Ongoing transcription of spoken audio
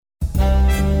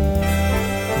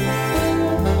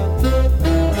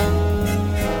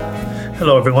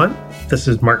Hello, everyone. This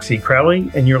is Mark C. Crowley,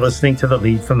 and you're listening to the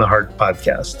Lead from the Heart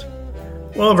podcast.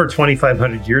 Well over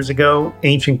 2,500 years ago,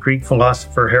 ancient Greek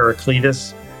philosopher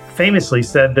Heraclitus famously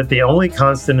said that the only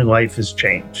constant in life is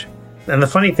change. And the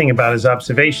funny thing about his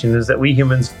observation is that we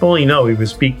humans fully know he was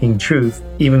speaking truth,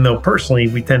 even though personally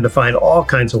we tend to find all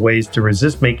kinds of ways to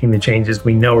resist making the changes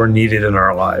we know are needed in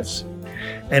our lives.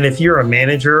 And if you're a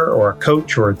manager or a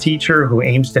coach or a teacher who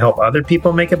aims to help other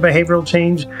people make a behavioral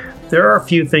change, there are a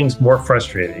few things more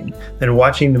frustrating than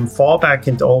watching them fall back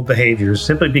into old behaviors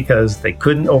simply because they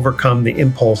couldn't overcome the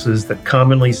impulses that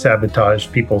commonly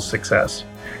sabotage people's success.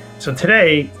 So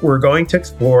today, we're going to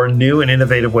explore new and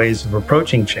innovative ways of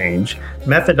approaching change,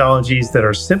 methodologies that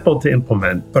are simple to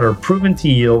implement but are proven to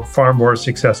yield far more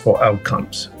successful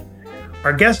outcomes.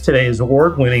 Our guest today is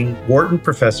award-winning Wharton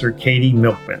professor Katie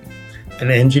Milkman. An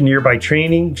engineer by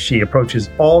training, she approaches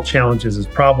all challenges as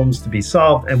problems to be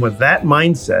solved, and with that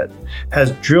mindset,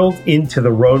 has drilled into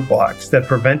the roadblocks that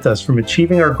prevent us from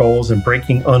achieving our goals and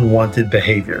breaking unwanted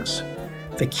behaviors.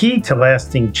 The key to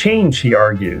lasting change, she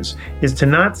argues, is to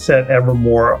not set ever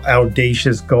more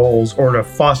audacious goals or to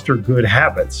foster good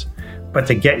habits, but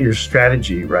to get your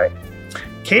strategy right.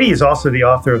 Katie is also the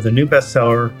author of the new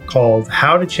bestseller called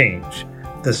How to Change: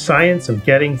 The Science of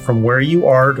Getting from Where You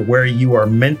Are to Where You Are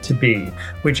Meant to Be,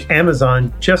 which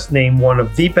Amazon just named one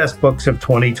of the best books of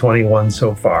 2021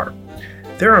 so far.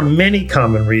 There are many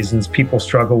common reasons people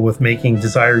struggle with making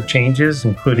desired changes,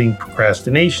 including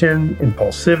procrastination,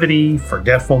 impulsivity,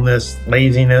 forgetfulness,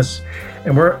 laziness.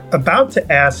 And we're about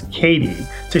to ask Katie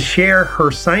to share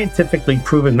her scientifically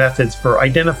proven methods for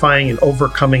identifying and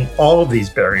overcoming all of these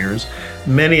barriers,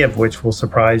 many of which will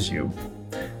surprise you.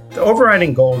 The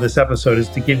overriding goal of this episode is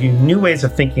to give you new ways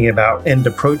of thinking about and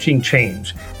approaching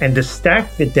change, and to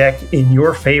stack the deck in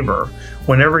your favor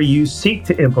whenever you seek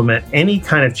to implement any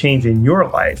kind of change in your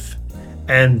life.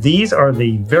 And these are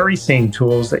the very same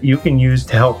tools that you can use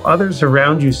to help others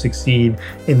around you succeed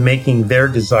in making their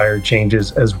desired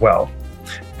changes as well.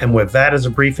 And with that as a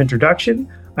brief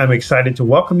introduction, I'm excited to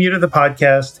welcome you to the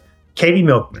podcast, Katie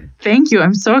Milkman. Thank you.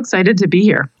 I'm so excited to be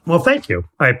here. Well, thank you.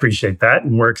 I appreciate that.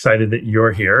 And we're excited that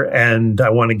you're here. And I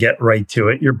want to get right to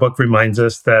it. Your book reminds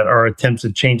us that our attempts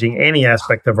at changing any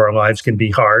aspect of our lives can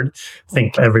be hard. I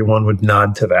think everyone would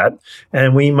nod to that.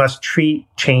 And we must treat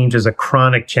change as a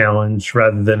chronic challenge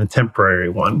rather than a temporary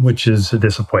one, which is a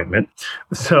disappointment.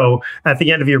 So at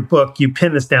the end of your book, you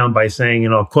pin this down by saying,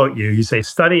 and I'll quote you, you say,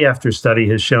 study after study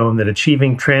has shown that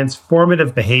achieving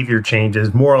transformative behavior change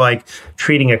is more like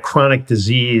treating a chronic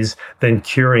disease than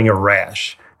curing a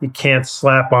rash. You can't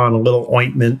slap on a little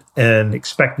ointment and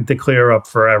expect it to clear up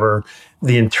forever.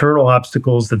 The internal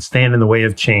obstacles that stand in the way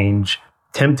of change,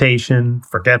 temptation,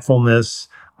 forgetfulness,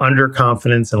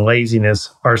 underconfidence, and laziness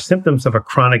are symptoms of a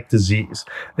chronic disease.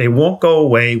 They won't go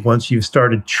away once you've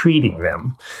started treating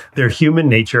them. They're human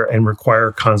nature and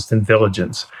require constant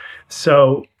vigilance.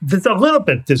 So it's a little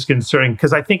bit disconcerting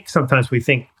because I think sometimes we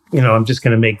think, I'm just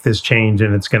going to make this change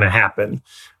and it's going to happen.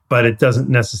 But it doesn't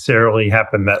necessarily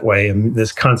happen that way. And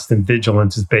this constant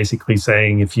vigilance is basically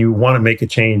saying, if you want to make a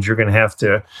change, you're going to have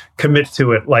to commit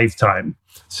to it lifetime.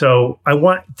 So I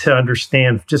want to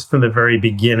understand just from the very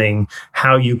beginning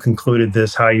how you concluded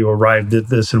this, how you arrived at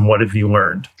this, and what have you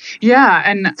learned? Yeah.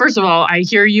 And first of all, I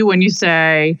hear you when you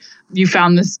say you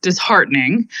found this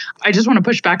disheartening. I just want to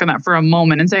push back on that for a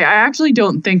moment and say, I actually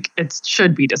don't think it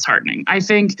should be disheartening. I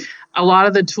think a lot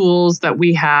of the tools that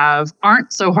we have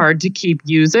aren't so hard to keep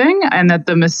using, and that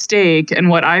the mistake and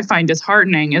what I find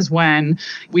disheartening is when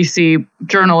we see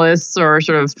journalists or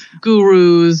sort of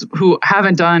gurus who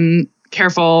haven't done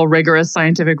careful, rigorous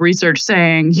scientific research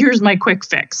saying, here's my quick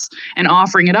fix, and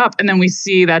offering it up. And then we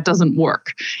see that doesn't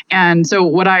work. And so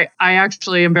what I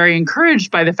actually am very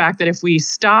encouraged by the fact that if we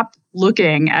stop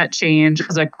looking at change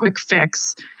as a quick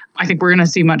fix, I think we're going to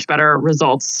see much better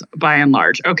results by and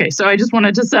large. Okay, so I just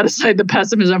wanted to set aside the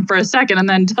pessimism for a second and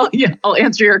then I'll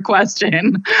answer your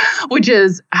question, which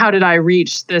is, how did I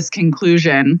reach this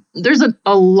conclusion? There's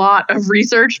a lot of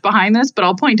research behind this, but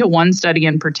I'll point to one study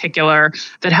in particular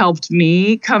that helped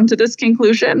me come to this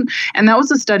conclusion. And that was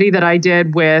a study that I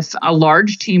did with a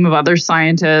large team of other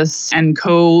scientists and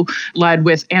co-led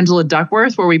with Angela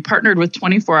Duckworth, where we partnered with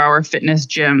 24-hour fitness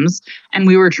gyms. And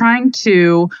we were trying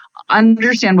to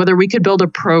understand whether we could build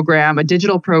a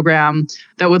digital program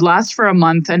that would last for a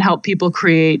month and help people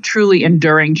create truly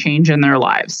enduring change in their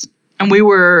lives. And we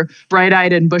were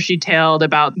bright-eyed and bushy-tailed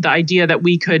about the idea that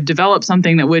we could develop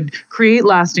something that would create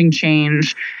lasting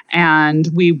change. And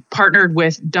we partnered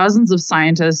with dozens of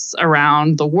scientists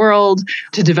around the world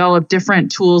to develop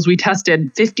different tools. We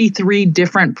tested 53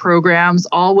 different programs,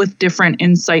 all with different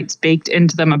insights baked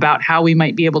into them about how we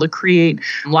might be able to create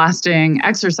lasting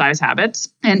exercise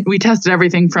habits. And we tested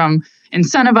everything from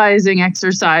incentivizing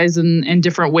exercise in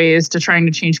different ways to trying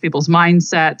to change people's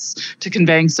mindsets, to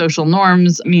conveying social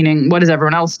norms, meaning what is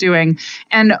everyone else doing.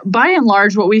 And by and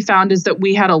large, what we found is that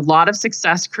we had a lot of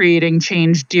success creating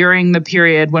change during the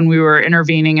period when we were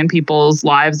intervening in people's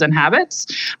lives and habits,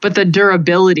 but the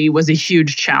durability was a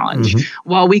huge challenge.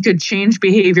 While we could change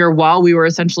behavior while we were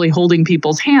essentially holding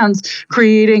people's hands,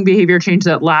 creating behavior change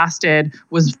that lasted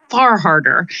was far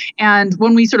harder. And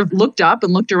when we sort of looked up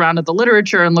and looked around at the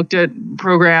literature and looked at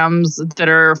programs that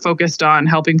are focused on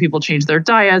helping people change their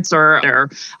diets or their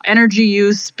energy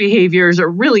use behaviors, or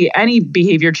really any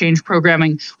behavior change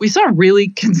programming, we saw really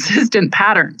consistent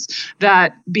patterns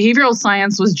that behavioral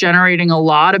science was generating a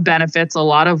lot of benefits, a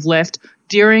lot of lift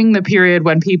during the period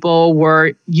when people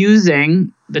were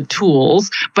using the tools.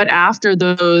 But after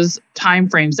those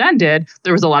timeframes ended,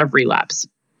 there was a lot of relapse.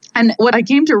 And what I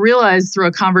came to realize through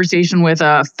a conversation with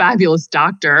a fabulous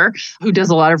doctor who does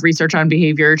a lot of research on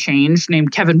behavior change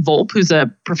named Kevin Volpe, who's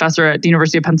a professor at the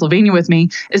University of Pennsylvania with me,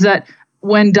 is that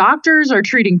when doctors are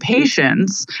treating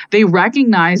patients, they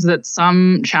recognize that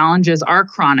some challenges are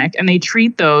chronic and they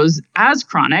treat those as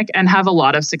chronic and have a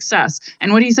lot of success.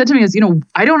 And what he said to me is,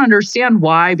 I don't understand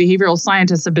why behavioral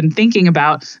scientists have been thinking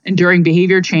about enduring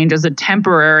behavior change as a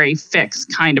temporary fix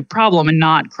kind of problem and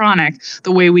not chronic,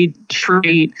 the way we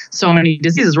treat so many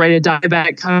diseases, right? A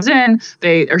diabetic comes in,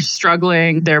 they are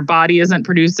struggling, their body isn't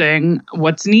producing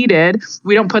what's needed.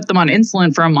 We don't put them on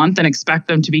insulin for a month and expect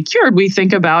them to be cured. We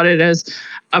think about it as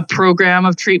a program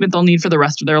of treatment they'll need for the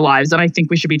rest of their lives. And I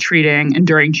think we should be treating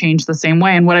enduring change the same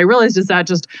way. And what I realized is that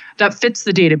that fits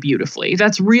the data beautifully.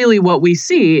 That's really what we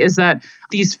see, is that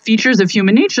these features of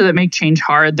human nature that make change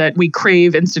hard, that we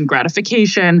crave instant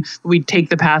gratification, we take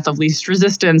the path of least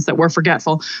resistance, that we're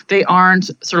forgetful, they aren't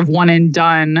sort of one and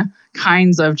done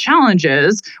kinds of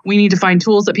challenges. We need to find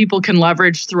tools that people can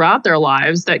leverage throughout their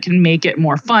lives that can make it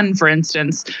more fun, for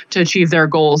instance, to achieve their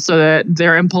goals, so that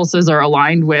their impulses are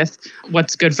aligned with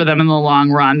what's good for them in the long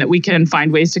run, that we can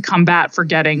find ways to combat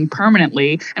forgetting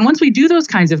permanently. And once we do those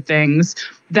kinds of things,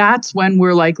 that's when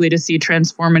we're likely to see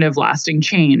transformative, lasting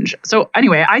change. So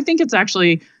anyway, I think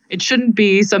it shouldn't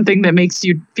be something that makes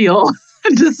you feel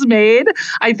dismayed.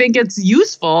 I think it's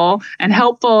useful and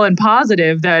helpful and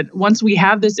positive that once we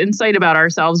have this insight about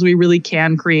ourselves, we really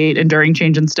can create enduring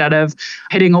change instead of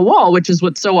hitting a wall, which is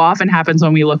what so often happens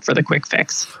when we look for the quick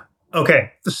fix.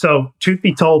 Okay. So truth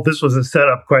be told, this was a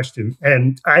setup question.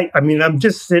 And I mean, I'm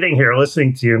just sitting here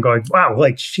listening to you and going, wow,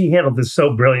 like she handled this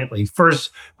so brilliantly.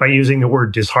 First, by using the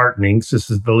word disheartening. This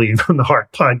is the Lead from the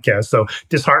Heart podcast. So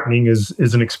disheartening is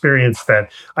an experience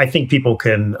that I think people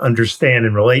can understand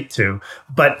and relate to.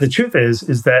 But the truth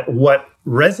is that what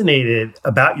resonated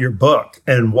about your book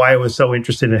and why I was so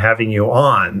interested in having you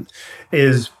on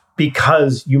is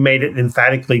because you made it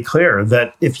emphatically clear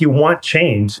that if you want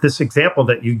change, this example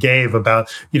that you gave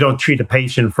about you don't treat a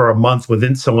patient for a month with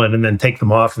insulin and then take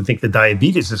them off and think the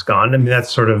diabetes is gone. I mean, that's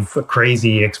sort of a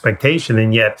crazy expectation.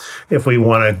 And yet, if we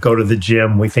want to go to the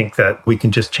gym, we think that we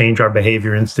can just change our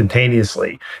behavior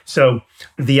instantaneously. So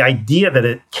the idea that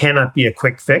it cannot be a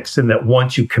quick fix and that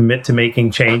once you commit to making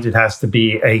change, it has to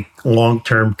be a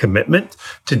long-term commitment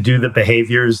to do the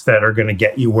behaviors that are going to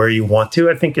get you where you want to,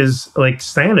 I think is like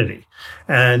sanity.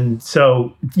 And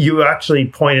so you actually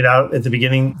pointed out at the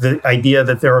beginning the idea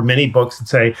that there are many books that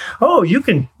say, oh, you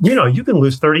can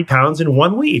lose 30 pounds in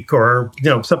 1 week, or,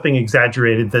 something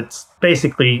exaggerated that's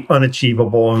basically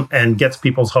unachievable and gets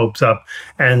people's hopes up.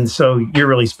 And so you're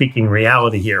really speaking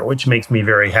reality here, which makes me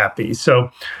very happy. So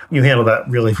you handle that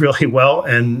really, really well,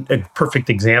 and a perfect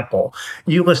example.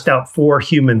 You list out 4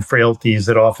 human frailties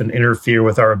that often interfere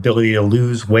with our ability to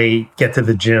lose weight, get to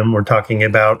the gym. We're talking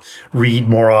about read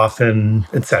more often,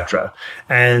 etc.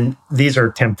 And these are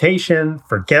temptation,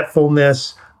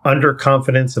 forgetfulness,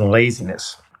 underconfidence, and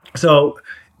laziness. So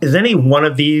is any one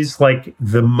of these like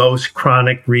the most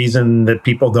chronic reason that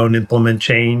people don't implement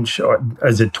change? Or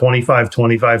is it 25,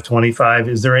 25, 25?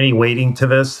 Is there any weighting to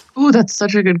this? Oh, that's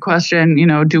such a good question.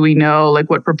 Do we know like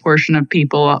what proportion of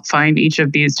people find each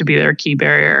of these to be their key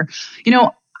barrier?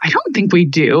 I don't think we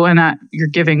do, and that you're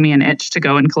giving me an itch to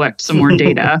go and collect some more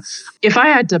data. If I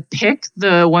had to pick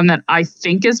the one that I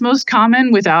think is most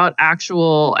common without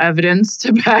actual evidence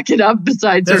to back it up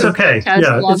besides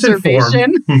casual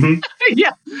observation,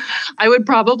 Yeah. I would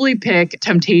probably pick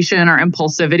temptation or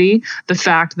impulsivity, the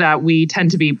fact that we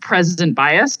tend to be present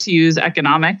biased, to use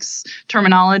economics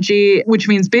terminology, which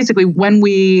means basically when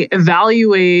we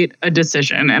evaluate a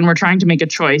decision and we're trying to make a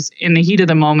choice in the heat of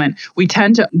the moment, we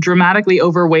tend to dramatically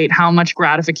overweight how much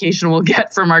gratification we'll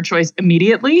get from our choice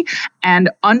immediately and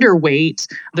underweight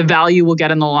the value we'll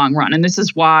get in the long run. And this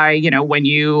is why, when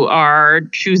you are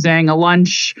choosing a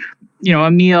lunch,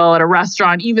 a meal at a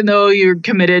restaurant, even though you're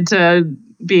committed to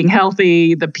being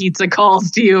healthy, the pizza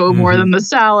calls to you more than the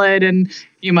salad, and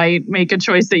you might make a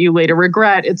choice that you later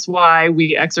regret. It's why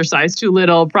we exercise too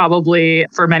little. Probably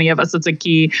for many of us, it's a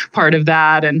key part of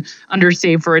that, and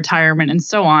undersave for retirement and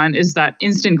so on, is that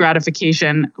instant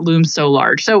gratification looms so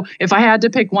large. So if I had to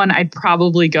pick one, I'd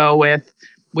probably go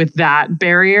with that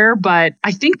barrier. But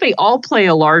I think they all play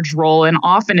a large role, and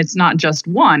often it's not just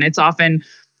one. It's often,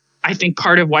 I think,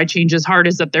 part of why change is hard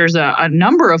is that there's a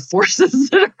number of forces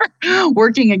that are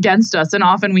working against us. And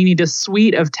often we need a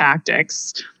suite of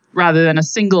tactics rather than a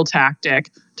single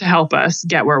tactic to help us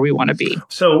get where we want to be.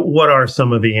 So what are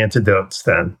some of the antidotes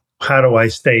then? How do I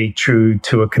stay true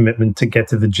to a commitment to get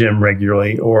to the gym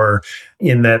regularly? Or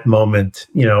in that moment,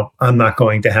 I'm not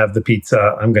going to have the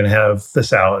pizza, I'm going to have the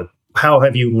salad. How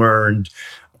have you learned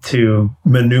to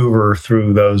maneuver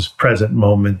through those present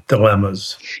moment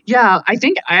dilemmas? Yeah, I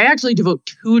think I actually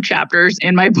devote 2 chapters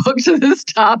in my book to this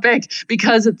topic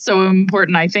because it's so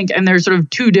important, I think. And there's sort of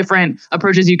 2 different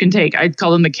approaches you can take. I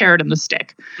call them the carrot and the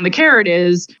stick. And the carrot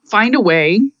is find a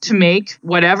way to make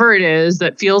whatever it is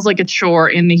that feels like a chore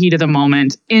in the heat of the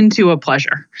moment into a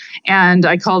pleasure. And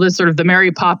I call this sort of the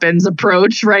Mary Poppins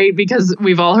approach, right? Because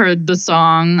we've all heard the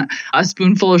song, "A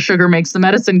spoonful of sugar makes the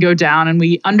medicine go down." And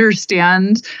we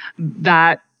understand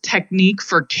that technique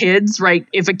for kids, right?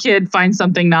 If a kid finds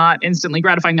something not instantly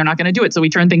gratifying, they're not going to do it. So we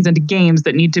turn things into games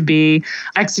that need to be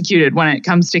executed when it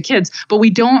comes to kids. But we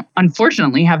don't,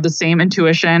 unfortunately, have the same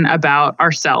intuition about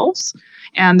ourselves.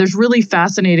 And there's really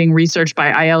fascinating research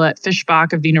by Ayelet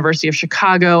Fishbach of the University of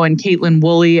Chicago and Caitlin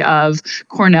Woolley of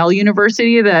Cornell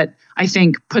University that I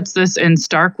think puts this in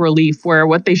stark relief, where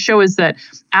what they show is that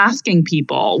asking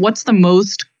people, what's the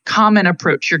most common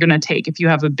approach you're going to take if you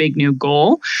have a big new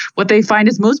goal? What they find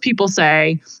is most people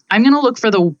say, I'm going to look for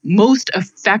the most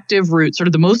effective route, sort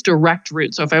of the most direct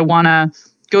route. So if I want to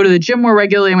go to the gym more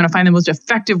regularly, I'm going to find the most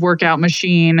effective workout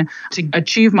machine to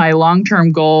achieve my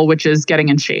long-term goal, which is getting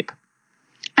in shape.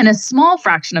 And a small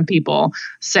fraction of people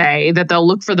say that they'll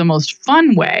look for the most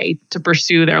fun way to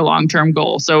pursue their long-term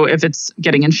goal. So if it's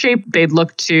getting in shape, they'd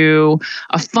look to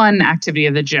a fun activity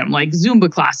at the gym, like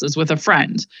Zumba classes with a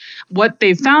friend. What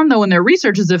they found, though, in their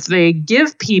research is if they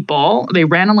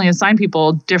randomly assign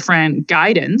people different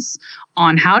guidance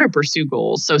on how to pursue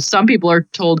goals. So some people are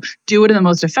told, do it in the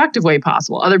most effective way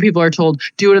possible. Other people are told,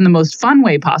 do it in the most fun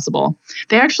way possible.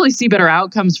 They actually see better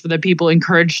outcomes for the people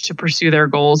encouraged to pursue their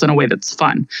goals in a way that's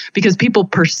fun, because people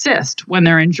persist when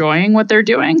they're enjoying what they're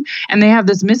doing. And they have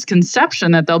this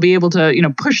misconception that they'll be able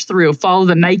to, push through, follow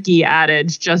the Nike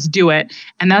adage, just do it.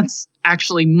 And that's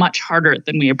actually much harder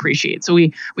than we appreciate. So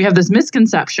we have this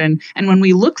misconception. And when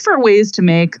we look for ways to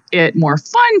make it more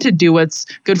fun to do what's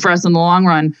good for us in the long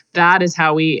run, that is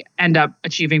how we end up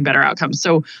achieving better outcomes.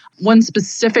 So one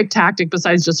specific tactic,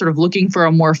 besides just sort of looking for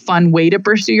a more fun way to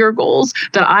pursue your goals,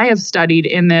 that I have studied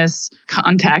in this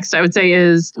context, I would say,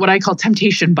 is what I call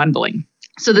temptation bundling.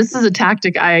 So this is a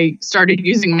tactic I started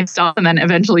using myself and then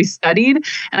eventually studied.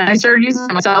 And I started using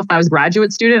it myself when I was a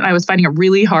graduate student. And I was finding it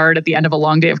really hard at the end of a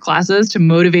long day of classes to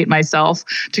motivate myself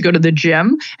to go to the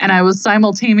gym. And I was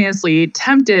simultaneously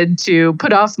tempted to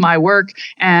put off my work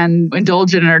and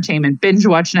indulge in entertainment, binge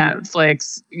watch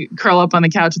Netflix, curl up on the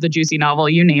couch with a juicy novel,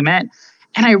 you name it.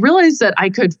 And I realized that I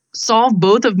could solve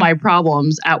both of my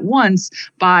problems at once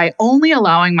by only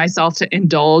allowing myself to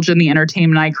indulge in the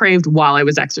entertainment I craved while I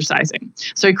was exercising.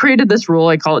 So I created this rule,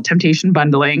 I call it temptation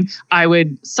bundling. I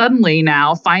would suddenly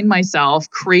now find myself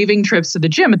craving trips to the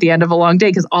gym at the end of a long day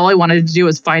because all I wanted to do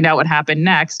was find out what happened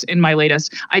next in my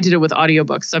latest. I did it with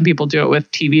audiobooks. Some people do it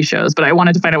with TV shows, but I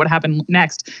wanted to find out what happened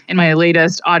next in my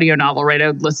latest audio novel, right? I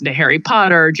would listen to Harry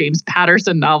Potter, James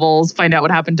Patterson novels, find out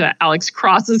what happened to Alex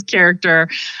Cross's character.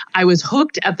 I was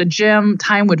hooked at the gym,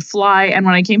 time would fly. And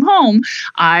when I came home,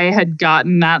 I had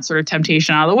gotten that sort of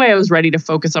temptation out of the way. I was ready to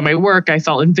focus on my work. I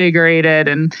felt invigorated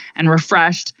and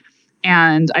refreshed.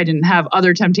 And I didn't have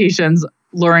other temptations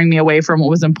luring me away from what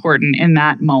was important in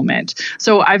that moment.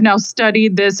 So I've now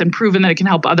studied this and proven that it can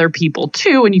help other people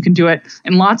too. And you can do it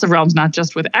in lots of realms, not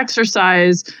just with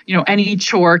exercise. Any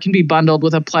chore can be bundled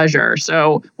with a pleasure.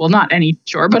 So, well, not any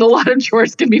chore, but a lot of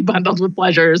chores can be bundled with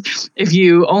pleasures. If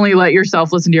you only let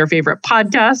yourself listen to your favorite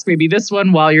podcast, maybe this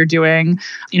one while you're doing,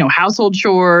 household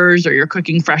chores, or you're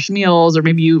cooking fresh meals, or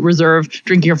maybe you reserve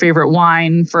drinking your favorite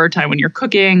wine for a time when you're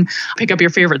cooking, pick up your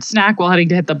favorite snack while heading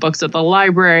to hit the books at the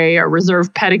library, or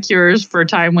reserve pedicures for a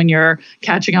time when you're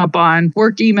catching up on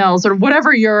work emails, or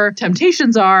whatever your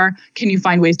temptations are. Can you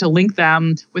find ways to link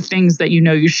them with things that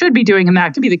you should be doing? And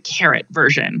that can be the carrot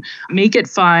version. Make it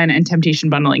fun, and temptation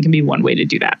bundling can be one way to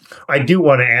do that. I do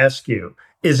want to ask you,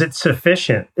 is it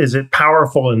sufficient? Is it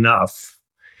powerful enough?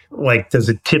 Does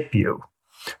it tip you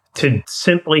to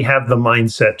simply have the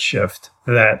mindset shift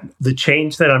that the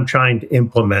change that I'm trying to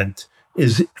implement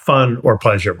is fun or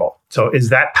pleasurable? So is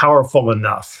that powerful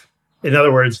enough? In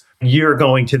other words, you're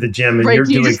going to the gym and you're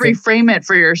doing... Right, you just reframe it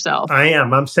for yourself. I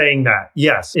am. I'm saying that.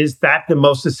 Yes. Is that the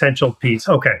most essential piece?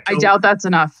 Okay. I doubt that's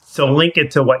enough. So link it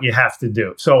to what you have to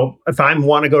do. So if I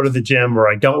want to go to the gym, or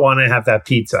I don't want to have that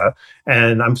pizza,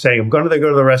 and I'm saying I'm going to go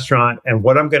to the restaurant, and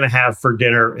what I'm going to have for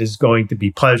dinner is going to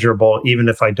be pleasurable, even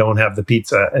if I don't have the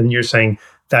pizza. And you're saying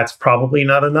that's probably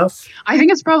not enough? I think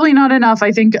it's probably not enough.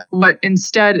 I think what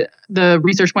instead the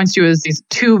research points to is these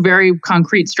two very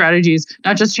concrete strategies,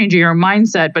 not just changing your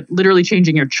mindset, but literally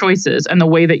changing your choices and the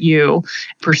way that you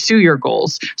pursue your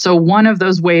goals. So one of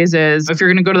those ways is, if you're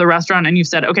going to go to the restaurant and you've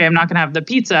said, okay, I'm not going to have the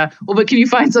pizza, well, but can you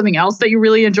find something else that you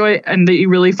really enjoy and that you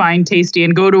really find tasty,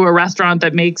 and go to a restaurant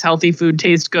that makes healthy food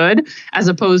taste good, as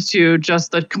opposed to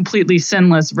just the completely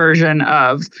sinless version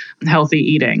of healthy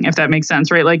eating, if that makes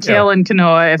sense, right? Like kale and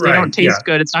quinoa, if they don't taste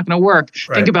good, it's not going to work.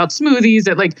 Right. Think about smoothies.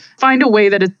 That find a way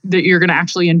that you're going to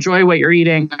actually enjoy what you're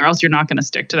eating, or else you're not going to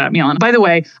stick to that meal. And by the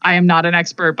way, I am not an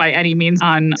expert by any means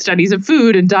on studies of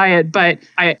food and diet, but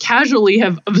I casually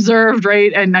have observed,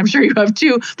 right, and I'm sure you have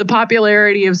too, the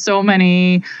popularity of so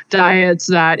many diets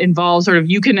that involve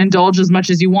you can indulge as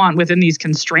much as you want within these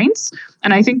constraints.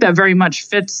 And I think that very much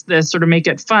fits this sort of make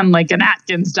it fun, like an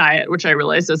Atkins diet, which I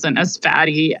realize isn't as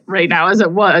fatty right now as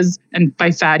it was. And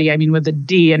by fatty, I mean with a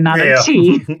D and not a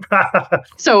T.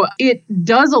 So it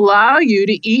does allow you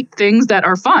to eat things that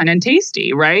are fun and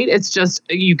tasty, right? It's just,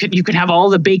 you can have all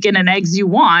the bacon and eggs you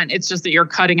want. It's just that you're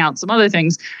cutting out some other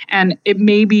things. And it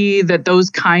may be that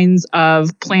those kinds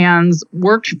of plans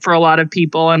worked for a lot of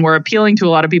people and were appealing to a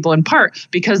lot of people, in part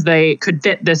because they could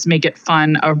fit this make it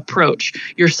fun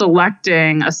approach. You're selecting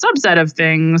a subset of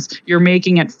things, you're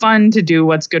making it fun to do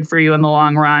what's good for you in the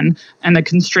long run, and the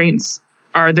constraints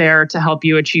are there to help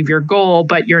you achieve your goal,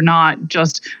 but you're not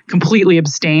just completely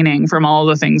abstaining from all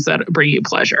the things that bring you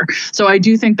pleasure. So I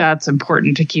do think that's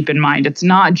important to keep in mind. It's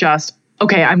not just,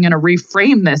 okay, I'm going to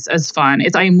reframe this as fun.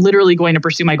 It's I am literally going to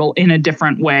pursue my goal in a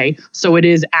different way, so it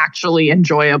is actually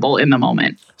enjoyable in the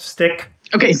moment. Stick.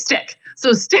 Okay, stick.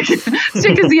 So stick is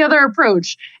the other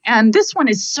approach. And this one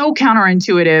is so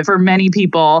counterintuitive for many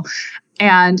people.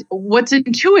 And what's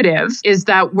intuitive is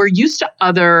that we're used to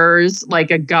others, like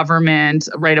a government,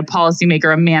 right, a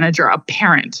policymaker, a manager, a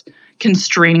parent,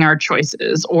 constraining our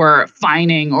choices or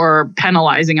fining or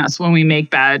penalizing us when we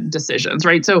make bad decisions,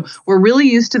 right? So we're really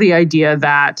used to the idea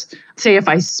that, say, if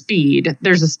I speed,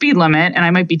 there's a speed limit and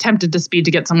I might be tempted to speed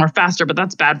to get somewhere faster, but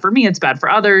that's bad for me. It's bad for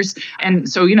others. And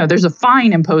so, there's a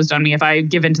fine imposed on me if I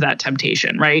give into that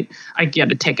temptation, right? I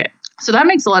get a ticket. So that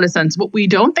makes a lot of sense. What we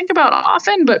don't think about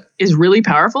often, but is really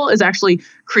powerful, is actually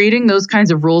creating those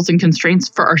kinds of rules and constraints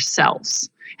for ourselves.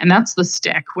 And that's the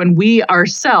stick. When we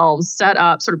ourselves set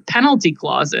up sort of penalty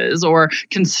clauses or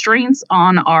constraints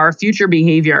on our future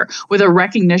behavior with a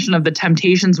recognition of the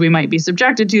temptations we might be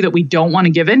subjected to that we don't want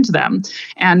to give into them.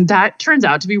 And that turns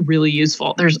out to be really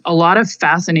useful. There's a lot of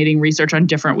fascinating research on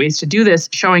different ways to do this,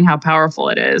 showing how powerful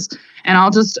it is. And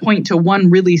I'll just point to one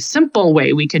really simple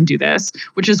way we can do this,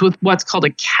 which is with what's called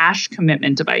a cash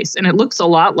commitment device. And it looks a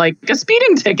lot like a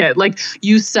speeding ticket. Like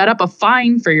you set up a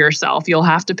fine for yourself. You'll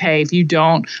have to pay if you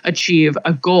don't achieve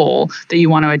a goal that you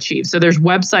want to achieve. So there's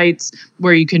websites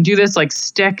where you can do this, like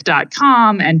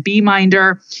stick.com and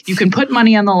Beeminder. You can put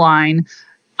money on the line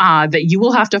that you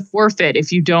will have to forfeit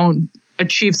if you don't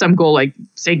achieve some goal, like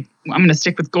say I'm going to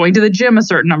stick with going to the gym a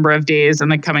certain number of days in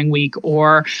the coming week,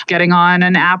 or getting on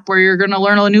an app where you're going to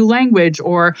learn a new language,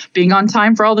 or being on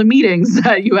time for all the meetings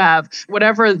that you have.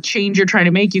 Whatever change you're trying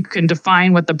to make, you can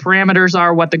define what the parameters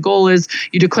are, what the goal is.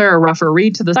 You declare a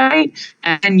referee to the site,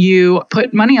 and you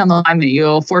put money on the line that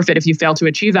you'll forfeit if you fail to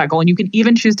achieve that goal. And you can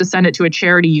even choose to send it to a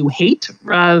charity you hate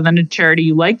rather than a charity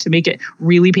you like to make it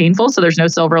really painful. So there's no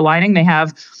silver lining. They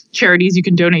have charities you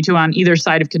can donate to on either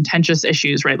side of contentious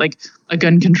issues, right? Like a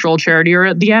gun control charity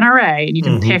or the NRA, and you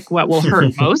can pick what will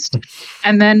hurt most.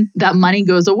 And then that money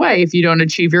goes away if you don't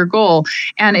achieve your goal.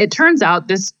 And it turns out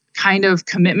this kind of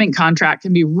commitment contract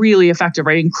can be really effective,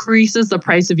 right? It increases the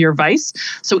price of your vice.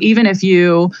 So even if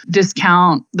you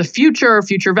discount the future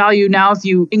value, now if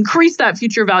you increase that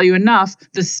future value enough,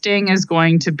 the sting is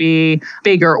going to be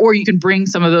bigger. Or you can bring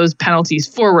some of those penalties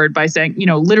forward by saying,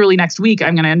 literally next week,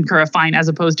 I'm going to incur a fine, as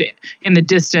opposed to in the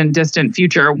distant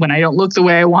future when I don't look the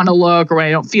way I want to look, or when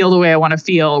I don't feel the way I want to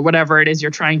feel, or whatever it is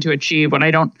you're trying to achieve, when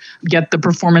I don't get the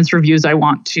performance reviews I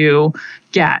want to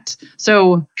get.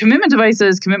 So commitment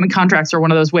devices, commitment contracts are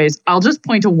one of those ways. I'll just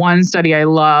point to one study I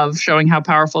love showing how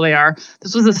powerful they are.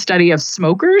 This was a study of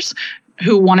smokers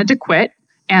who wanted to quit.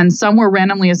 And some were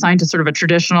randomly assigned to sort of a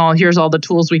traditional, here's all the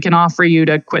tools we can offer you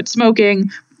to quit smoking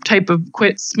type of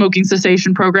quit smoking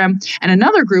cessation program. And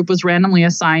another group was randomly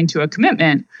assigned to a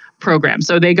commitment program.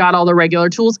 So they got all the regular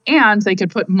tools, and they could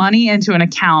put money into an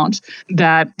account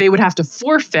that they would have to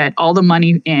forfeit all the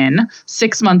money in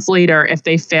 6 months later if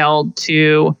they failed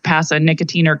to pass a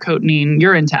nicotine or cotinine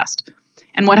urine test.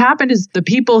 And what happened is the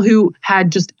people who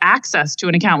had just access to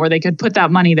an account where they could put that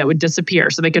money that would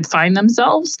disappear so they could find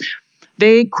themselves,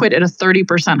 they quit at a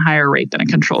 30% higher rate than a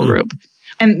control group.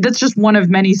 And that's just one of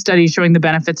many studies showing the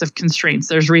benefits of constraints.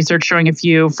 There's research showing if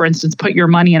you, for instance, put your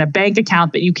money in a bank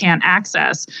account that you can't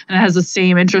access and it has the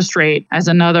same interest rate as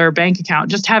another bank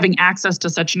account, just having access to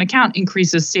such an account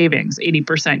increases savings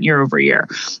 80% year over year.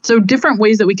 So different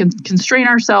ways that we can constrain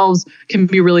ourselves can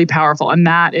be really powerful. And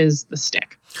that is the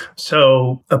stick.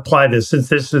 So apply this. Since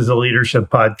this is a leadership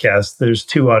podcast, there's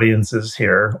two audiences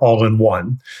here, all in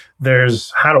one.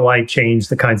 There's how do I change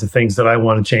the kinds of things that I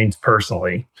want to change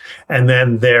personally? And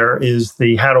then there is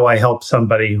the how do I help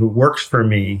somebody who works for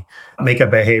me make a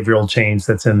behavioral change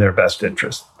that's in their best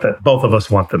interest, that both of us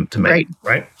want them to make,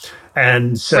 right?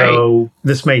 And so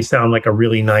this may sound like a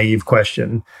really naive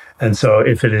question. And so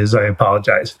if it is, I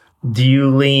apologize. Do you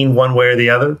lean one way or the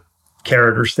other,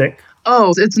 carrot or stick?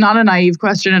 Oh, it's not a naive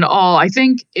question at all. I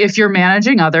think if you're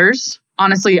managing others,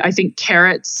 honestly, I think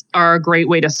carrots are a great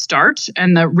way to start.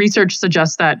 And the research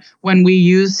suggests that when we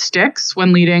use sticks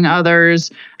when leading others,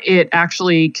 it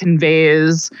actually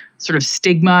conveys sort of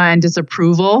stigma and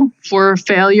disapproval for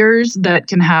failures that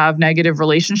can have negative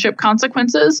relationship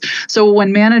consequences. So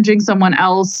when managing someone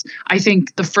else, I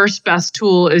think the first best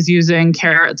tool is using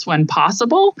carrots when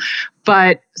possible.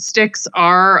 But sticks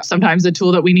are sometimes a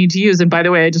tool that we need to use. And by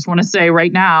the way, I just want to say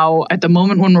right now, at the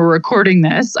moment when we're recording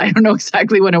this, I don't know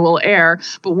exactly when it will air,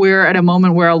 but we're at a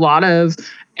moment where a lot of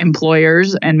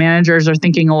employers and managers are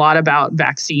thinking a lot about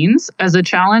vaccines as a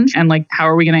challenge and like, how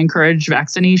are we going to encourage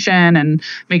vaccination and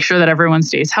make sure that everyone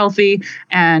stays healthy?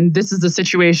 And this is a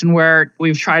situation where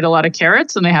we've tried a lot of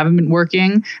carrots and they haven't been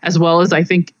working as well as I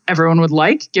think everyone would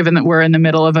like, given that we're in the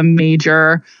middle of a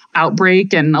major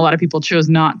outbreak and a lot of people chose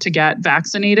not to get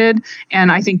vaccinated.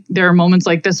 And I think there are moments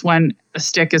like this when a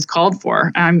stick is called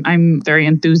for. I'm very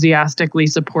enthusiastically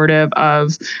supportive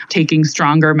of taking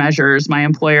stronger measures. My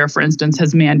employer, for instance,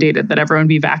 has mandated that everyone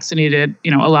be vaccinated,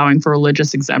 allowing for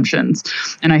religious exemptions.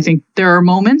 And I think there are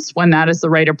moments when that is the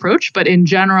right approach. But in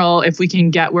general, if we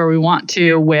can get where we want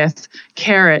to with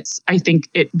carrots, I think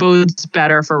it bodes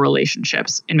better for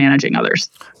relationships in managing others.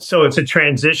 So it's a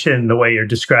transition the way you're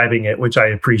describing it, which I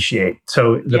appreciate.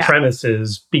 So the premise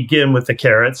is begin with the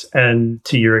carrots. And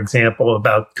to your example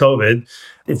about COVID,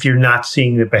 if you're not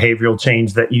seeing the behavioral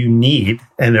change that you need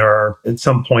and are at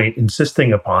some point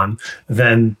insisting upon,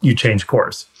 then you change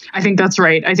course. I think that's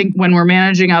right. I think when we're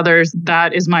managing others,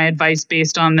 that is my advice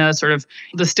based on the sort of,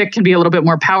 the stick can be a little bit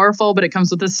more powerful, but it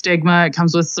comes with a stigma. It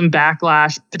comes with some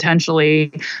backlash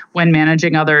potentially when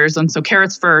managing others. And so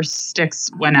carrots first,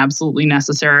 sticks when absolutely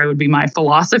necessary would be my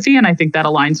philosophy. And I think that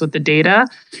aligns with the data.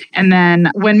 And then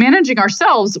when managing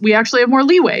ourselves, we actually have more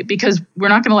leeway because we're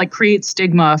not going to create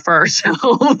stigma for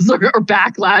ourselves or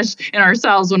backlash in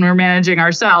ourselves when we're managing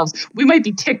ourselves. We might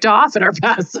be ticked off at our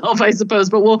past self, I suppose,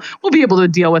 but we'll be able to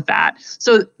deal with that.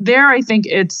 So there, I think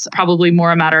it's probably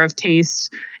more a matter of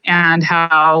taste and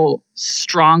how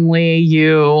strongly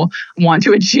you want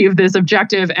to achieve this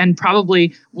objective, and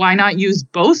probably why not use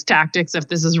both tactics if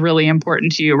this is really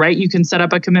important to you, right? You can set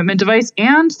up a commitment device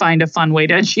and find a fun way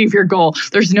to achieve your goal.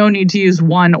 There's no need to use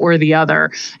one or the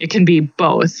other. It can be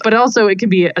both. But also it can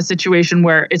be a situation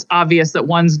where it's obvious that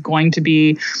one's going to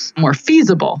be more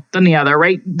feasible than the other,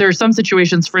 right? There are some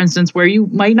situations, for instance, where you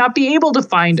might not be able to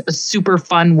find a super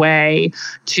fun way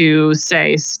to,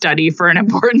 say, study for an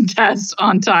important test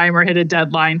on time or hit a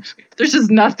deadline. There's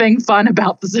just nothing fun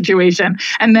about the situation.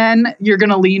 And then you're going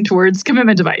to lean towards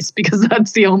commitment device because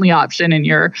that's the only option in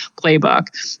your playbook.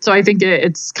 So I think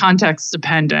it's context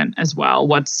dependent as well,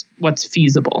 what's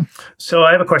feasible. So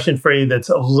I have a question for you that's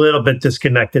a little bit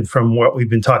disconnected from what we've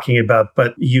been talking about,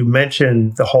 but you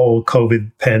mentioned the whole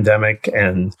COVID pandemic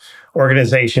and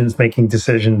organizations making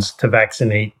decisions to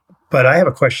vaccinate. But I have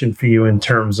a question for you in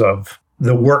terms of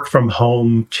the work from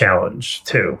home challenge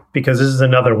too, because this is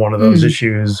another one of those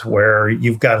issues where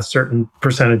you've got a certain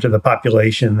percentage of the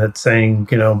population that's saying,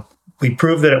 we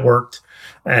proved that it worked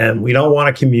and we don't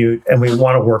want to commute and we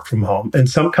want to work from home. And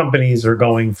some companies are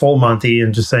going full Monty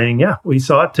and just saying, yeah, we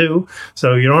saw it too.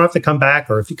 So you don't have to come back,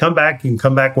 or if you come back, you can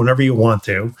come back whenever you want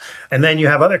to. And then you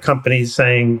have other companies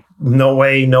saying, no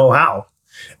way, no how.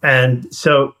 And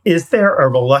so is there a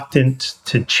reluctance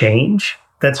to change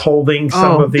that's holding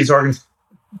some of these organizations?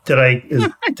 Did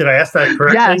I ask that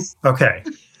correctly? Yes. Okay.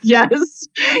 Yes.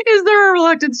 Is there a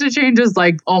reluctance to change? Is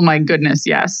like, oh my goodness,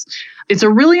 yes. It's a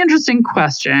really interesting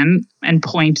question and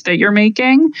point that you're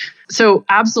making. So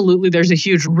absolutely, there's a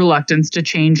huge reluctance to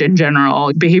change in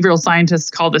general. Behavioral scientists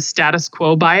call this status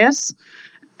quo bias.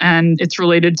 And it's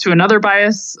related to another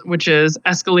bias, which is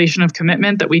escalation of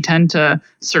commitment, that we tend to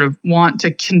sort of want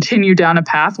to continue down a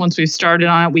path. Once we've started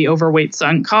on it, we overweight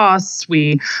sunk costs.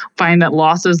 We find that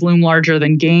losses loom larger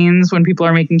than gains when people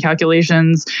are making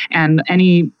calculations. And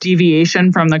any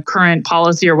deviation from the current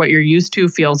policy or what you're used to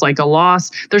feels like a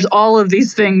loss. There's all of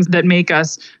these things that make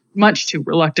us much too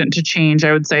reluctant to change,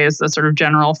 I would say, is the sort of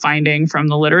general finding from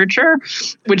the literature,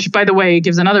 which, by the way,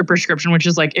 gives another prescription, which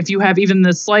is like, if you have even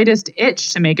the slightest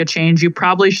itch to make a change, you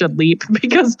probably should leap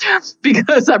because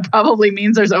that probably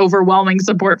means there's overwhelming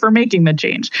support for making the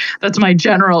change. That's my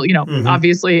general,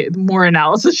 obviously more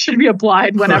analysis should be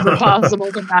applied whenever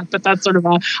possible than that, but that's sort of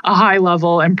a high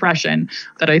level impression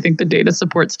that I think the data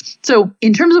supports. So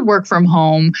in terms of work from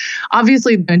home,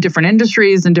 obviously in different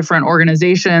industries and different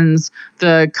organizations,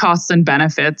 the costs and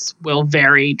benefits will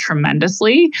vary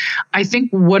tremendously. I think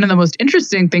one of the most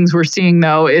interesting things we're seeing,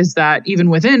 though, is that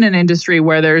even within an industry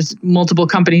where there's multiple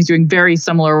companies doing very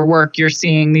similar work, you're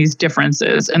seeing these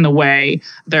differences in the way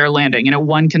they're landing.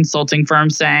 One consulting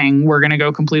firm saying we're going to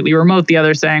go completely remote, the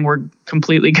other saying we're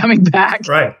completely coming back.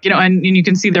 Right. And you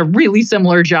can see they're really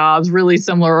similar jobs, really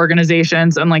similar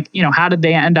organizations, and how did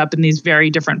they end up in these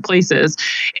very different places?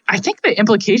 I think the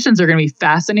implications are going to be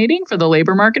fascinating for the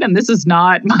labor market, and this is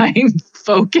not my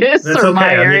focus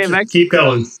my area of expertise. Keep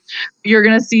going. You're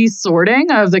going to see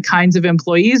sorting of the kinds of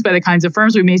employees by the kinds of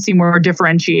firms. We may see more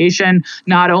differentiation,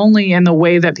 not only in the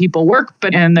way that people work,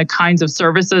 but in the kinds of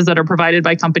services that are provided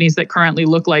by companies that currently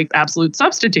look like absolute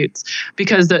substitutes,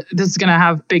 because this is going to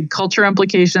have big culture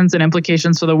implications and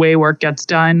implications for the way work gets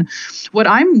done. What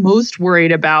I'm most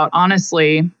worried about,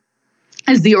 honestly,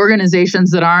 is the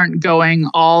organizations that aren't going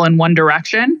all in one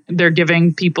direction. They're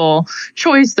giving people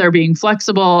choice, they're being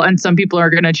flexible, and some people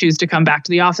are going to choose to come back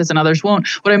to the office and others won't.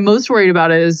 What I'm most worried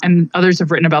about is, and others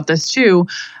have written about this too,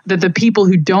 that the people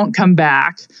who don't come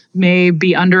back may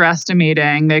be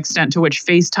underestimating the extent to which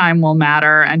FaceTime will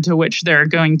matter and to which they're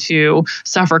going to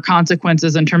suffer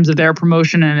consequences in terms of their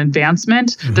promotion and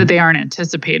advancement that they aren't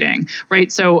anticipating,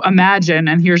 right? So imagine,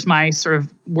 and here's my sort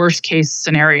of worst case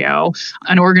scenario,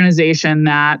 an organization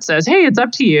that says, hey, it's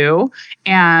up to you.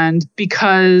 And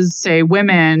because, say,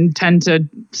 women tend to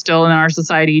still in our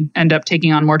society end up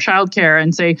taking on more childcare,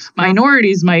 and say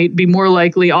minorities might be more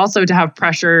likely also to have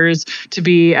pressures to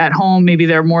be at home. Maybe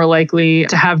they're more likely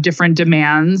to have different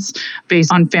demands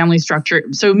based on family structure.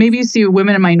 So maybe you see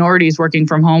women and minorities working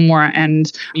from home more,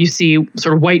 and you see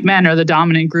sort of white men are the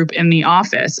dominant group in the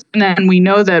office. And then we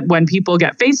know that when people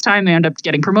get FaceTime, they end up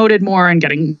getting promoted more and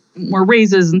getting more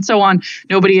raises and so on.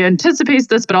 Nobody anticipates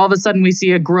this, but all of a sudden we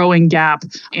see a growing gap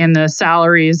in the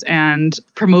salaries and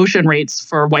promotion rates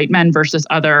for white men versus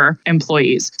other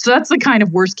employees. So that's the kind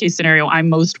of worst case scenario I'm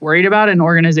most worried about in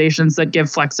organizations that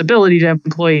give flexibility to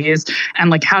employees.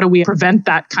 And how do we prevent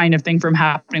that kind of thing from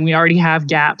happening? We already have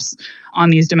gaps on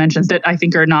these dimensions that I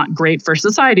think are not great for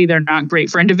society. They're not great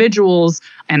for individuals.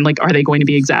 And like, are they going to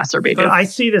be exacerbated? But I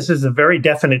see this as a very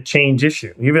definite change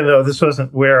issue. Even though this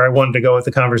wasn't where I wanted to go with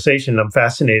the conversation, I'm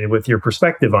fascinated with your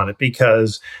perspective on it,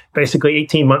 because basically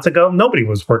 18 months ago, nobody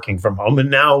was working from home. And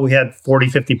now we had 40,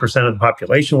 50% of the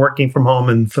population working from home.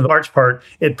 And for the large part,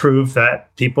 it proved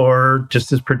that people are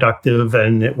just as productive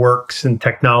and it works and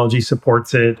technology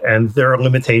supports it. And there are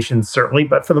limitations, certainly.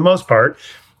 But for the most part,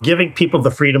 giving people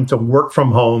the freedom to work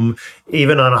from home,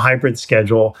 even on a hybrid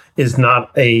schedule, is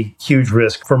not a huge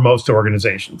risk for most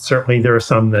organizations. Certainly, there are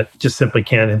some that just simply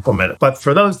can't implement it. But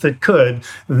for those that could,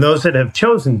 and those that have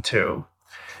chosen to,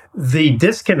 the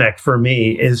disconnect for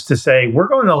me is to say, we're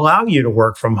going to allow you to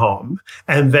work from home.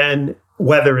 And then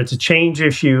whether it's a change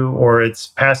issue or it's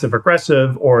passive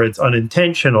aggressive or it's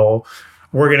unintentional,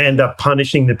 we're going to end up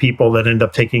punishing the people that end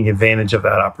up taking advantage of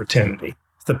that opportunity.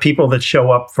 The people that show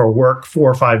up for work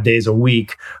 4 or 5 days a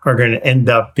week are going to end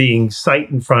up being sight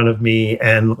in front of me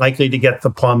and likely to get the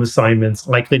plum assignments,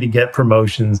 likely to get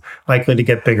promotions, likely to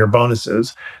get bigger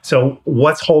bonuses. So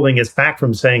what's holding us back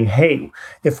from saying, hey,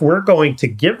 if we're going to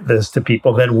give this to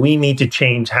people, then we need to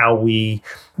change how we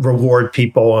reward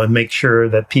people and make sure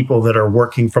that people that are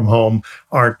working from home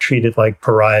aren't treated like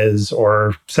pariahs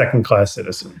or second-class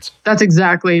citizens. That's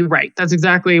exactly right. That's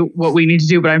exactly what we need to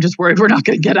do, but I'm just worried we're not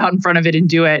going to get out in front of it and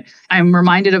do it. I'm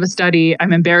reminded of a study.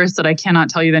 I'm embarrassed that I cannot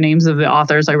tell you the names of the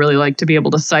authors. I really like to be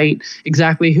able to cite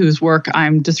exactly whose work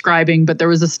I'm describing, but there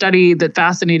was a study that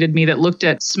fascinated me that looked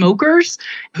at smokers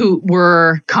who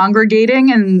were congregating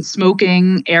in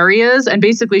smoking areas and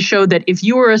basically showed that if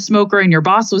you were a smoker and your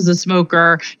boss was a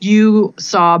smoker, you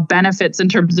saw benefits in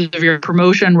terms of your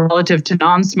promotion relative to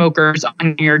non-smokers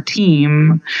on your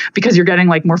team because you're getting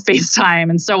like more face time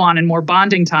and so on and more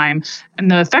bonding time. And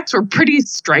the effects were pretty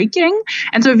striking.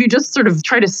 And so if you just sort of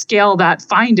try to scale that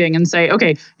finding and say,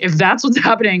 okay, if that's what's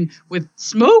happening with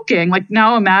smoking, like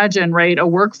now imagine, right, a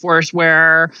workforce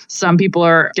where some people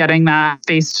are getting that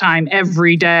face time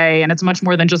every day and it's much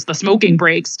more than just the smoking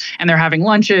breaks and they're having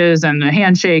lunches and the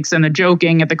handshakes and the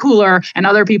joking at the cooler and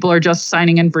other people are just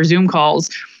signing in for Zoom calls.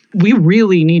 We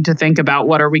really need to think about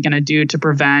what are we going to do to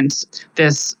prevent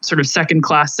this sort of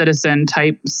second-class citizen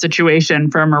type situation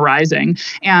from arising.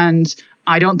 And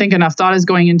I don't think enough thought is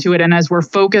going into it. And as we're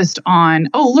focused on,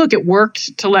 oh, look, it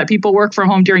worked to let people work from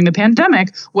home during the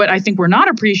pandemic, what I think we're not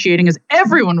appreciating is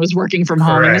everyone was working from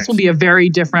home. And this will be a very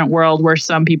different world where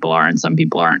some people are and some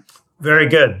people aren't. Very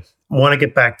good. I want to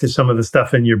get back to some of the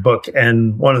stuff in your book.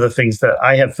 And one of the things that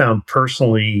I have found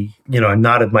personally, I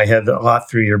nodded my head a lot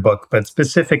through your book, but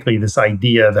specifically this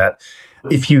idea that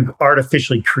if you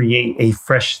artificially create a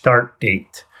fresh start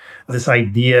date, this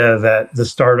idea that the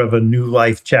start of a new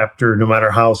life chapter, no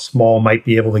matter how small, might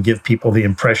be able to give people the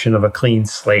impression of a clean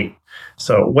slate.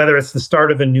 So whether it's the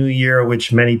start of a new year,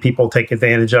 which many people take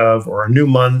advantage of, or a new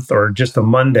month, or just a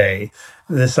Monday,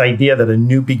 this idea that a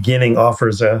new beginning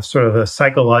offers a sort of a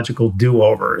psychological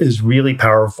do-over is really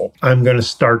powerful. I'm going to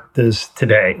start this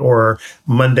today, or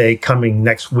Monday coming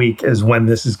next week is when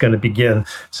this is going to begin.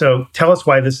 So tell us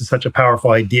why this is such a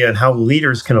powerful idea and how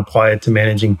leaders can apply it to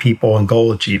managing people and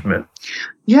goal achievement.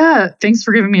 Yeah, thanks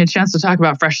for giving me a chance to talk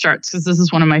about fresh starts, because this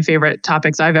is one of my favorite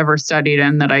topics I've ever studied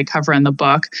and that I cover in the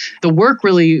book. The work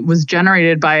really was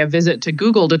generated by a visit to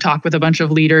Google to talk with a bunch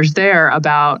of leaders there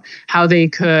about how they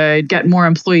could get more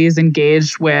employees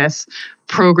engaged with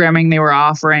programming they were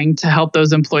offering to help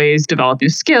those employees develop new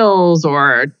skills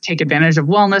or take advantage of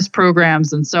wellness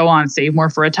programs and so on, save more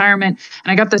for retirement.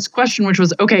 And I got this question, which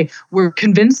was, okay, we're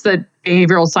convinced that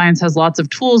behavioral science has lots of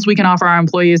tools we can offer our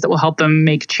employees that will help them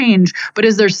make change, but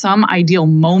is there some ideal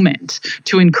moment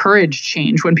to encourage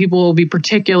change when people will be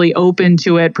particularly open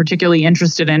to it, particularly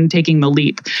interested in taking the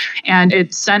leap? And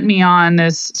it sent me on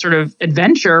this sort of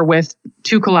adventure with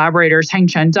two collaborators,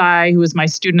 Heng-Chen Dai, who was my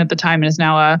student at the time and is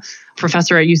now a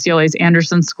professor at UCLA's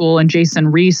Anderson School, and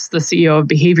Jason Reese, the CEO of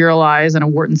Behavioralize and a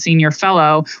Wharton Senior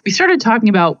Fellow. We started talking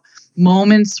about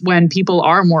moments when people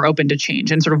are more open to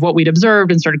change and sort of what we'd observed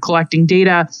and started collecting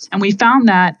data. And we found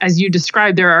that, as you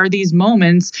described, there are these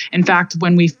moments, in fact,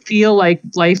 when we feel like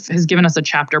life has given us a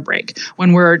chapter break,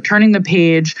 when we're turning the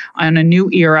page on a new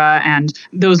era. And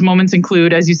those moments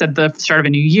include, as you said, the start of a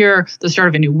new year, the start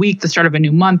of a new week, the start of a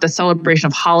new month, the celebration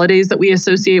of holidays that we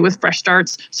associate with fresh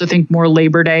starts. So think more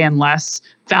Labor Day and less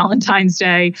Valentine's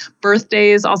Day.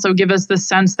 Birthdays also give us the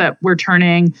sense that we're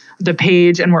turning the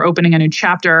page and we're opening a new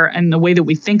chapter. And the way that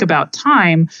we think about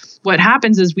time, what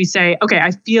happens is we say, okay,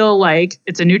 I feel like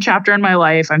it's a new chapter in my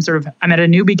life. I'm at a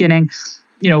new beginning.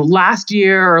 Last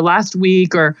year or last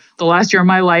week or the last year of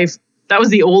my life, that was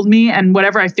the old me. And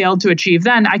whatever I failed to achieve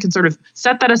then, I can sort of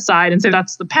set that aside and say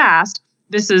that's the past.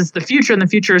 this is the future, and the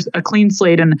future is a clean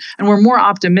slate, and we're more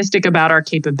optimistic about our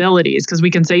capabilities because we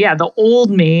can say, yeah, the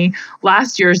old me,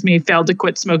 last year's me failed to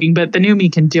quit smoking, but the new me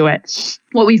can do it.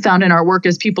 What we found in our work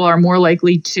is people are more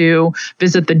likely to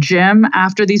visit the gym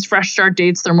after these fresh start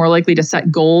dates. They're more likely to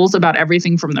set goals about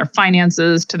everything from their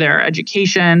finances to their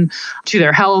education to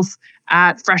their health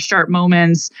at fresh start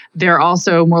moments. They're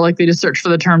also more likely to search for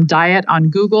the term diet on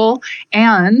Google.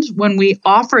 And when we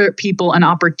offer people an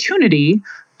opportunity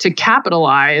to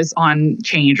capitalize on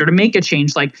change or to make a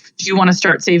change, like, do you want to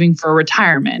start saving for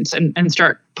retirement and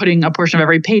start putting a portion of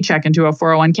every paycheck into a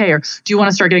 401k? Or do you want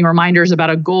to start getting reminders about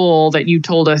a goal that you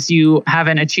told us you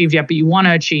haven't achieved yet, but you want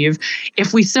to achieve?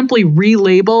 If we simply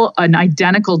relabel an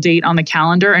identical date on the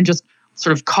calendar and just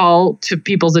sort of call to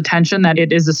people's attention that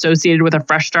it is associated with a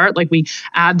fresh start, like we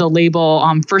add the label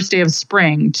first day of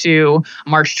spring to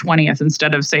March 20th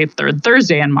instead of, say, third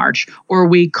Thursday in March, or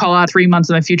we call out 3 months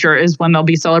in the future is when they'll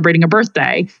be celebrating a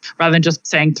birthday rather than just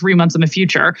saying 3 months in the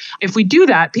future. If we do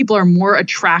that, people are more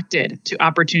attracted to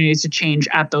opportunities to change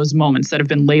at those moments that have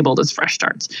been labeled as fresh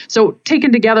starts. So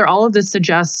taken together, all of this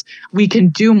suggests we can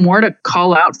do more to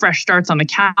call out fresh starts on the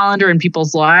calendar in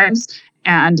people's lives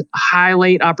and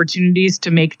highlight opportunities to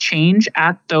make change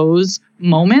at those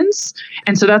moments.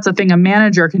 And so that's a thing a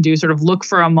manager can do, sort of look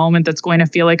for a moment that's going to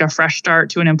feel like a fresh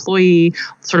start to an employee,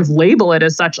 sort of label it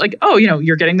as such, like, oh,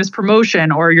 you're getting this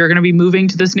promotion, or you're going to be moving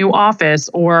to this new office,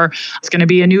 or it's going to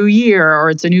be a new year,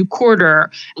 or it's a new quarter.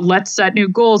 Let's set new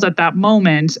goals at that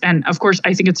moment. And of course,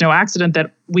 I think it's no accident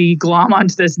that we glom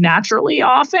onto this naturally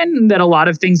often, that a lot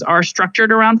of things are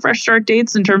structured around fresh start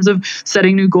dates in terms of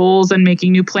setting new goals and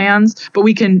making new plans, but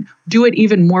we can do it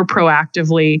even more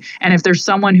proactively. And if there's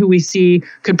someone who we see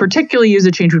could particularly use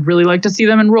a change, we'd really like to see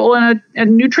them enroll in a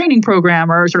new training program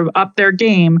or sort of up their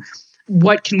game,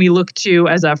 what can we look to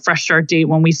as a fresh start date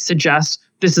when we suggest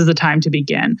this is the time to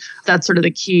begin? That's sort of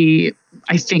the key,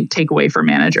 I think, takeaway for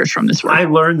managers from this work. I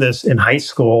learned this in high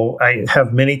school. I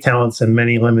have many talents and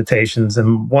many limitations.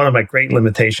 And one of my great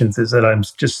limitations is that I'm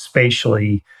just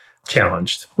spatially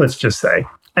challenged, let's just say.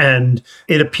 And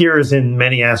it appears in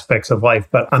many aspects of life,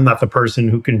 but I'm not the person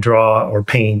who can draw or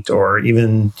paint or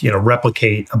even,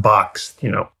 replicate a box,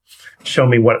 show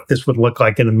me what this would look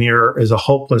like in a mirror is a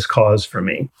hopeless cause for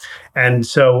me. And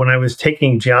so when I was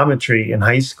taking geometry in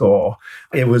high school,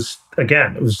 it was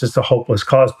just a hopeless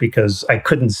cause because I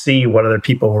couldn't see what other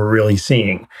people were really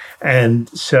seeing. And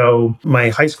so my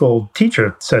high school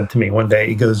teacher said to me one day,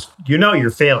 he goes, you're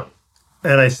failing.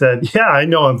 And I said, yeah, I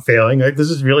know I'm failing. This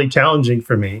is really challenging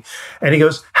for me. And he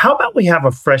goes, how about we have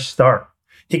a fresh start?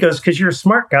 He goes, because you're a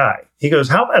smart guy. He goes,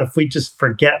 how about if we just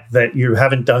forget that you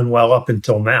haven't done well up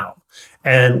until now?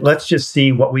 And let's just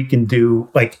see what we can do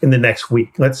like in the next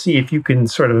week. Let's see if you can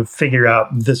sort of figure out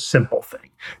this simple thing.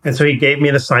 And so he gave me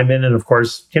an assignment. And of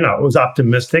course, it was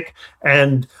optimistic.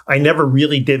 And I never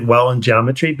really did well in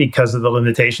geometry because of the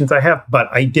limitations I have. But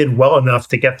I did well enough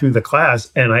to get through the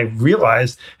class. And I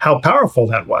realized how powerful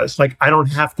that was. Like, I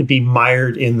don't have to be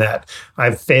mired in that.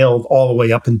 I've failed all the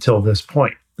way up until this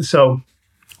point. So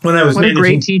when I was what a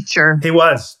great teacher. He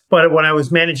was. But when I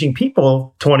was managing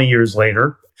people 20 years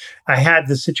later, I had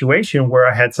this situation where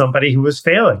I had somebody who was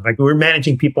failing. Like, we were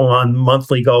managing people on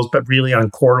monthly goals, but really on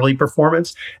quarterly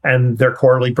performance. And their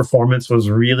quarterly performance was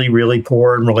really, really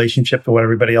poor in relationship to what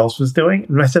everybody else was doing.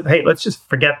 And I said, hey, let's just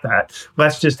forget that.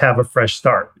 Let's just have a fresh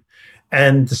start.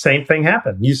 And the same thing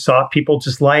happened. You saw people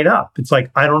just light up. It's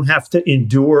like, I don't have to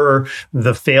endure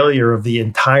the failure of the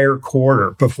entire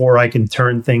quarter before I can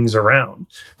turn things around.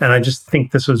 And I just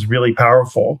think this was really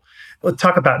powerful. Let's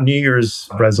talk about New Year's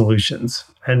resolutions.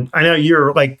 And I know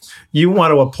you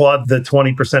want to applaud the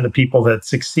 20% of people that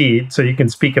succeed, so you can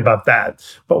speak about that.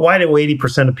 But why do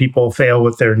 80% of people fail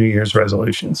with their New Year's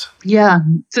resolutions? Yeah,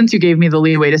 since you gave me the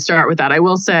leeway to start with that, I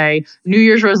will say New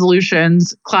Year's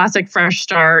resolutions, classic fresh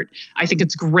start. I think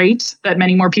it's great that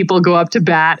many more people go up to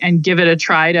bat and give it a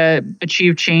try to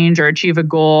achieve change or achieve a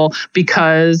goal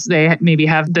because they maybe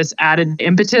have this added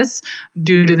impetus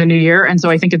due to the new year. And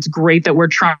so I think it's great that we're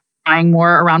trying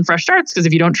more around fresh starts, because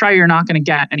if you don't try, you're not going to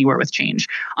get anywhere with change.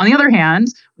 On the other hand,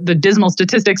 the dismal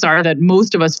statistics are that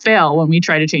most of us fail when we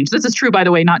try to change. This is true, by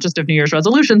the way, not just of New Year's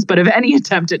resolutions, but of any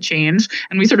attempt at change.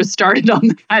 And we sort of started on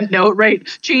that note, right?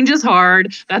 Change is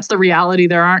hard. That's the reality.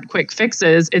 There aren't quick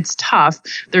fixes. It's tough.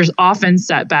 There's often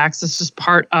setbacks. It's just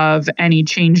part of any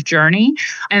change journey.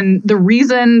 And the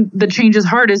reason the change is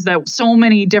hard is that so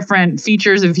many different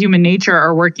features of human nature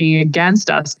are working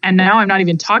against us. And now I'm not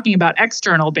even talking about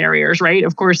external barriers, right?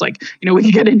 Of course, we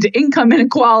can get into income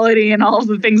inequality and all of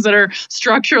the things that are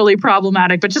structured structurally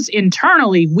problematic, but just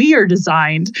internally, we are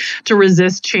designed to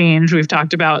resist change. We've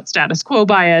talked about status quo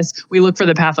bias. We look for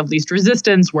the path of least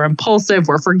resistance. We're impulsive.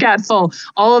 We're forgetful.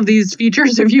 All of these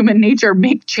features of human nature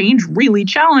make change really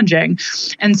challenging.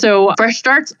 And so fresh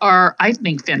starts are, I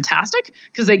think, fantastic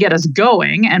because they get us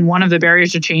going. And one of the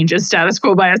barriers to change is status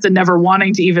quo bias and never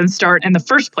wanting to even start in the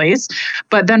first place.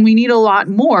 But then we need a lot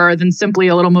more than simply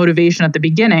a little motivation at the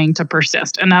beginning to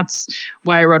persist. And that's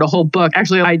why I wrote a whole book.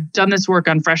 Actually, I've done this work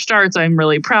on fresh starts. I'm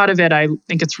really proud of it. I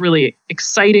think it's really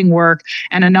exciting work.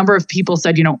 And a number of people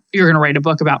said, you're going to write a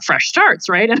book about fresh starts,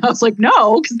 right? And I was like,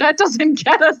 no, because that doesn't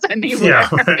get us anywhere.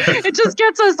 Yeah. It just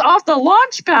gets us off the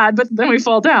launch pad, but then we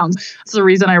fall down. That's the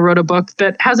reason I wrote a book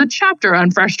that has a chapter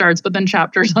on fresh starts, but then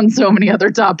chapters on so many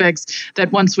other topics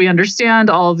that once we understand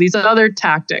all of these other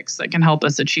tactics that can help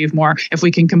us achieve more, if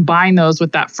we can combine those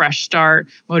with that fresh start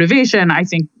motivation, I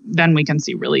think then we can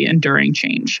see really enduring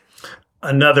change.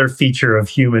 Another feature of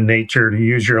human nature, to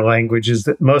use your language, is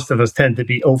that most of us tend to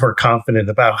be overconfident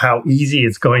about how easy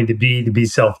it's going to be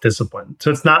self-disciplined. So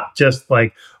it's not just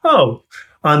like, oh,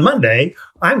 on Monday,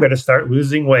 I'm going to start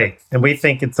losing weight. And we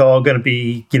think it's all going to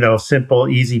be, simple,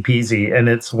 easy peasy. And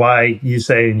it's why you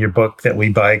say in your book that we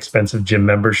buy expensive gym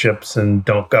memberships and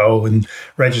don't go and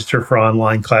register for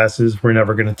online classes we're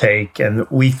never going to take. And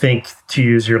we think, to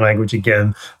use your language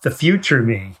again, the future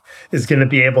me is going to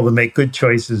be able to make good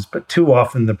choices, but too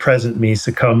often the present me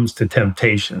succumbs to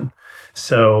temptation.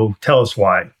 So tell us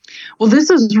why. Well, this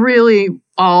is really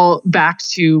all back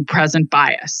to present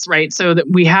bias, right? So that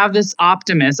we have this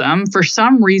optimism. For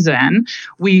some reason,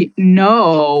 we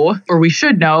know, or we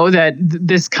should know, that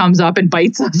this comes up and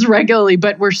bites us regularly,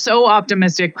 but we're so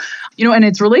optimistic, and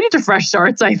it's related to fresh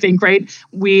starts, I think, right?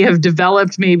 We have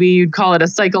developed, maybe you'd call it a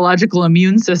psychological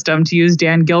immune system, to use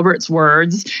Dan Gilbert's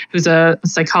words, who's a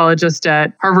psychologist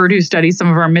at Harvard who studies some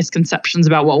of our misconceptions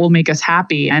about what will make us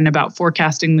happy and about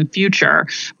forecasting the future.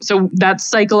 So that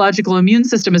psychological immune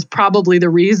system is probably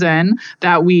the reason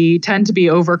that we tend to be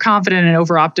overconfident and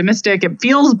over-optimistic. It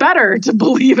feels better to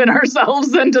believe in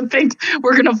ourselves than to think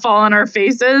we're going to fall on our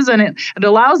faces. And it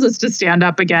allows us to stand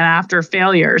up again after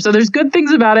failure. So there's good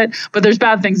things about it, but there's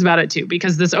bad things about it too,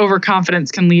 because this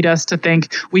overconfidence can lead us to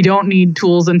think we don't need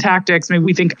tools and tactics. Maybe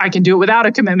we think I can do it without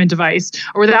a commitment device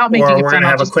or without making a plan,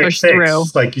 I'll just push through.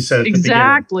 Like you said at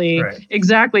exactly, the beginning. Right.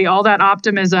 Exactly. All that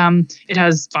optimism, it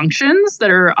has functions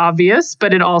that are obvious,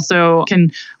 but it also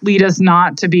can lead us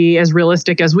not to be as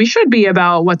realistic as we should be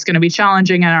about what's going to be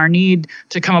challenging and our need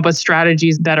to come up with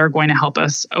strategies that are going to help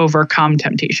us overcome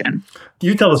temptation.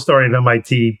 You tell the story of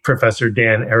MIT professor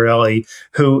Dan Ariely,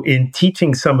 who in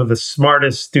teaching some of the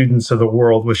smartest students of the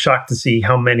world was shocked to see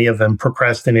how many of them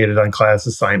procrastinated on class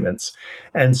assignments.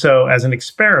 And so as an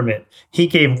experiment, he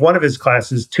gave one of his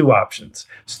classes two options.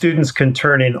 Students can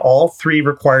turn in all 3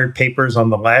 required papers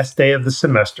on the last day of the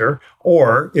semester,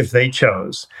 or if they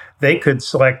chose, they could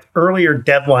select earlier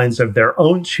deadlines of their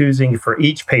own choosing for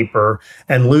each paper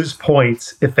and lose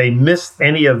points if they missed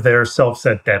any of their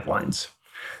self-set deadlines.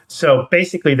 So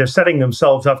basically, they're setting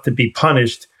themselves up to be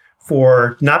punished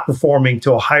for not performing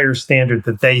to a higher standard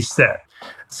that they set.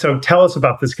 So tell us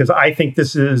about this, because I think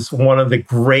this is one of the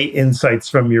great insights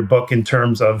from your book in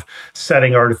terms of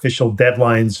setting artificial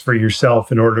deadlines for yourself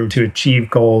in order to achieve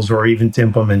goals or even to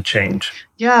implement change.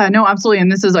 Yeah, no, absolutely.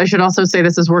 And I should also say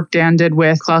this is work Dan did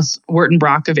with Klaus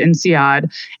Wertenbrock of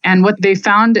INSEAD. And what they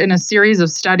found in a series of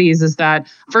studies is that,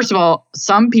 first of all,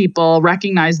 some people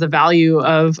recognize the value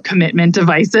of commitment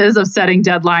devices, of setting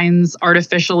deadlines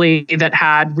artificially that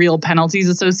had real penalties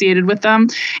associated with them.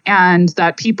 And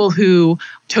that people who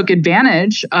took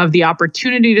advantage of the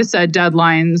opportunity to set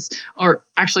deadlines, or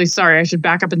actually, sorry, I should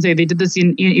back up and say they did this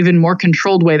in an even more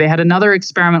controlled way. They had another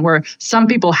experiment where some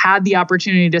people had the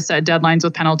opportunity to set deadlines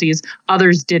with penalties,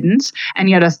 others didn't. And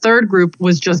yet a third group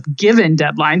was just given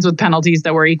deadlines with penalties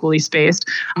that were equally spaced.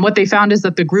 What they found is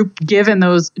that the group given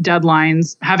those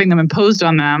deadlines, having them imposed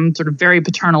on them sort of very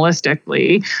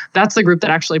paternalistically, that's the group that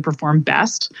actually performed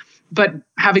best. But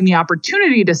having the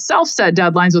opportunity to self-set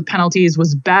deadlines with penalties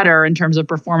was better in terms of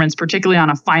performance, particularly on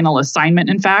a final assignment,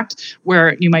 in fact,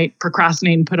 where you might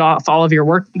procrastinate and put off all of your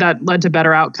work. That led to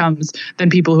better outcomes than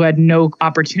people who had no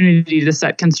opportunity to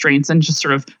set constraints and just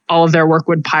sort of all of their work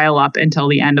would pile up until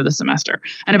the end of the semester.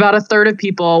 And about a third of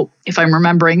people, if I'm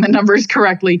remembering the numbers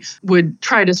correctly, would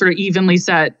try to sort of evenly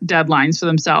set deadlines for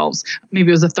themselves. Maybe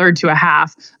it was a third to a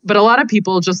half. But a lot of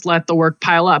people just let the work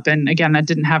pile up. And again, that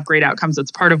didn't have great outcomes.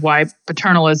 It's part of why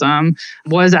paternalism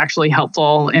was actually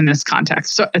helpful in this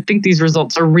context. So I think these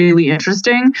results are really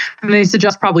interesting. And they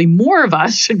suggest probably more of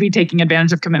us should be taking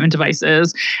advantage of commitment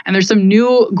devices. And there's some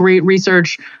new great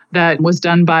research that was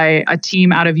done by a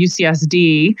team out of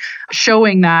UCSD,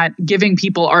 showing that giving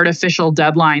people artificial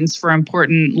deadlines for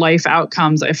important life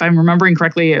outcomes, if I'm remembering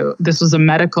correctly, this was a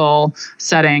medical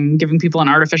setting, giving people an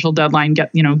artificial deadline,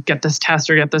 get this test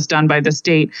or get this done by this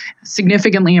date,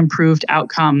 significantly improved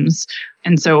outcomes.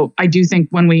 And so I do think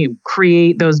when we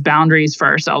create those boundaries for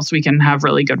ourselves, we can have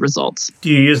really good results.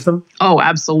 Do you use them? Oh,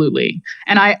 absolutely.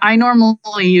 And I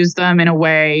normally use them in a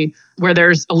way where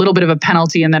there's a little bit of a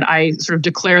penalty and that I sort of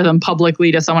declare them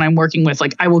publicly to someone I'm working with,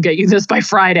 like, I will get you this by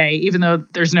Friday, even though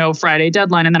there's no Friday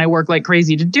deadline. And then I work like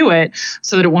crazy to do it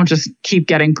so that it won't just keep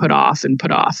getting put off and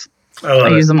put off. I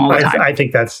use them all the time. I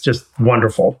think that's just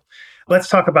wonderful. Let's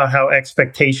talk about how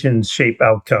expectations shape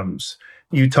outcomes.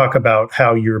 You talk about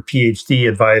how your PhD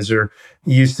advisor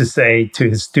used to say to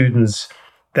his students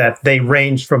that they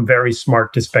ranged from very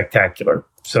smart to spectacular.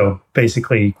 So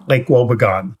basically, Lake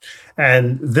Wobegon.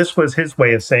 And this was his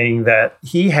way of saying that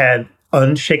he had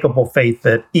unshakable faith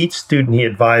that each student he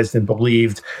advised and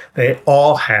believed they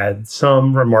all had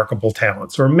some remarkable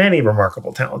talents or many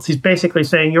remarkable talents. He's basically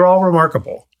saying you're all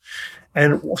remarkable.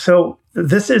 And so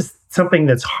this is something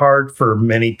that's hard for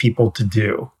many people to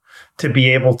do, to be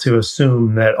able to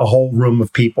assume that a whole room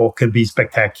of people could be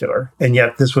spectacular. And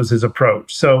yet this was his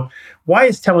approach. So why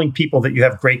is telling people that you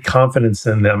have great confidence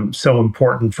in them so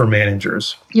important for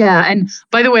managers? Yeah. And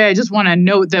by the way, I just want to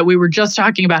note that we were just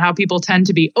talking about how people tend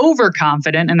to be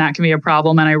overconfident, and that can be a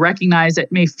problem. And I recognize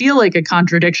it may feel like a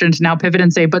contradiction to now pivot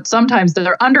and say, but sometimes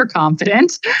they're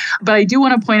underconfident. But I do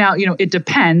want to point out, it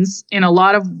depends. In a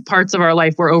lot of parts of our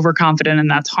life, we're overconfident,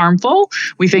 and that's harmful.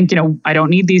 We think, I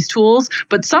don't need these tools.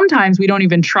 But sometimes we don't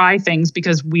even try things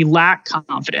because we lack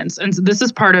confidence. And so this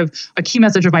is part of a key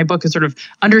message of my book, is sort of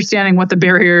understanding what the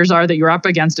barriers are that you're up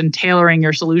against and tailoring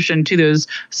your solution to those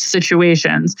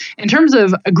situations. In terms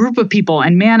of a group of people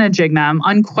and managing them,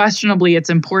 unquestionably, it's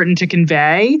important to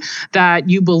convey that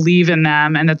you believe in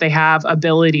them and that they have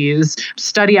abilities.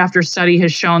 Study after study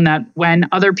has shown that when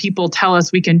other people tell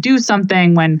us we can do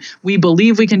something, when we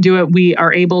believe we can do it, we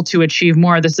are able to achieve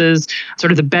more. This is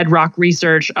sort of the bedrock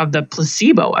research of the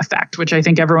placebo effect, which I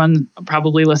think everyone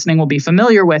probably listening will be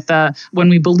familiar with. When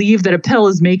we believe that a pill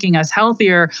is making us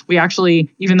healthier, we actually,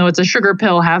 even though it's a sugar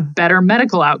pill, have better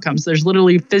medical outcomes. There's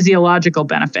literally physiological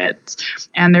benefits.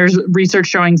 And there's research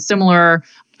showing similar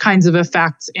kinds of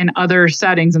effects in other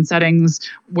settings and settings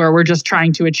where we're just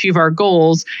trying to achieve our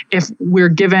goals. If we're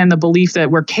given the belief that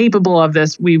we're capable of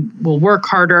this, we will work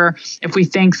harder. If we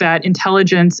think that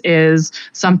intelligence is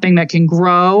something that can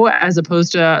grow as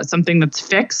opposed to something that's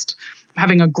fixed,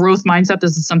 having a growth mindset,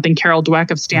 this is something Carol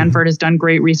Dweck of Stanford has done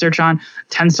great research on,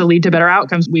 tends to lead to better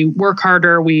outcomes. We work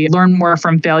harder, we learn more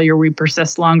from failure, we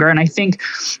persist longer. And I think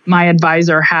my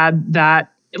advisor had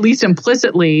that, at least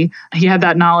implicitly, he had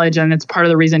that knowledge, and it's part of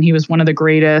the reason he was one of the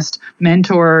greatest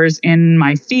mentors in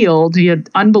my field. He had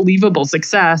unbelievable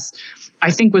success. I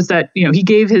think was that, he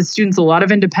gave his students a lot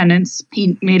of independence.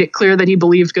 He made it clear that he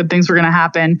believed good things were going to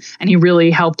happen. And he really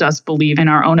helped us believe in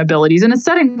our own abilities. In a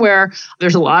setting where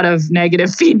there's a lot of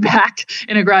negative feedback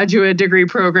in a graduate degree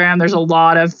program, there's a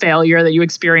lot of failure that you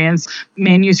experience.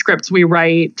 Manuscripts we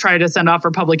write, try to send off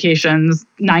for publications,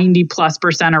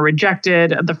 90+% are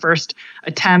rejected at the first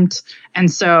attempt. And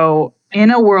so in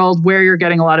a world where you're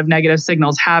getting a lot of negative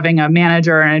signals, having a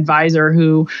manager and an advisor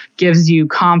who gives you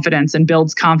confidence and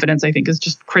builds confidence, I think, is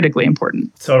just critically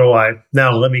important. So do I.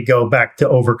 Now, let me go back to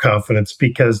overconfidence,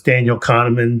 because Daniel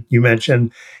Kahneman, you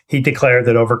mentioned, he declared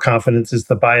that overconfidence is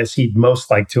the bias he'd most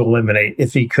like to eliminate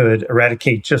if he could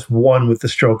eradicate just one with the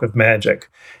stroke of magic.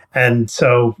 And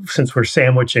so since we're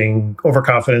sandwiching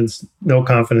overconfidence, no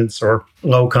confidence, or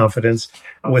low confidence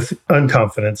with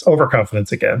unconfidence,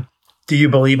 overconfidence again, do you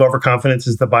believe overconfidence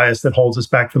is the bias that holds us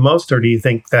back the most, or do you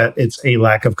think that it's a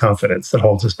lack of confidence that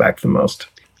holds us back the most?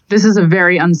 This is a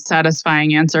very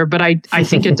unsatisfying answer, but I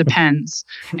think it depends.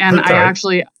 And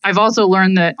I've also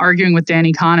learned that arguing with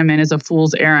Danny Kahneman is a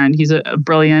fool's errand. He's a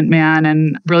brilliant man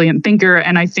and brilliant thinker.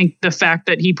 And I think the fact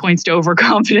that he points to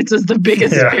overconfidence is the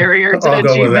biggest barrier to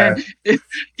achievement.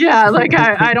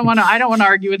 I don't want to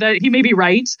argue with that. He may be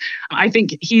right. I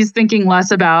think he's thinking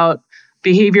less about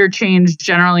behavior change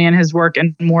generally in his work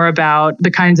and more about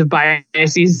the kinds of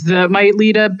biases that might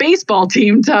lead a baseball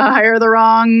team to hire the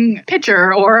wrong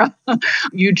pitcher, or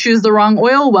you choose the wrong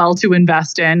oil well to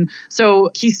invest in. So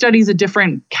he studies a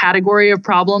different category of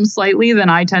problems slightly than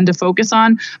I tend to focus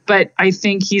on. But I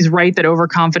think he's right that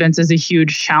overconfidence is a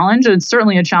huge challenge. And it's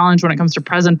certainly a challenge when it comes to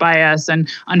present bias and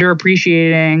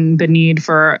underappreciating the need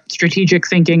for strategic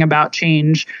thinking about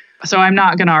change. So I'm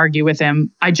not going to argue with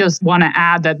him. I just want to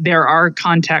add that there are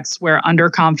contexts where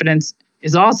underconfidence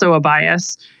is also a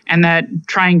bias, and that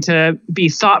trying to be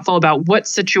thoughtful about what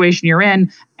situation you're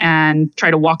in and try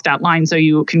to walk that line so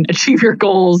you can achieve your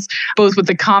goals, both with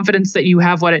the confidence that you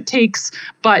have what it takes,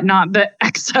 but not the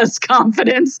excess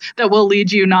confidence that will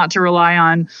lead you not to rely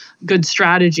on good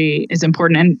strategy is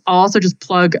important. And I'll also just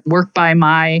plug work by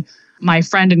my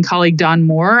friend and colleague Don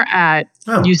Moore at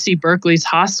UC Berkeley's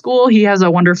Haas School. He has a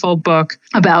wonderful book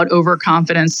about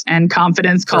overconfidence and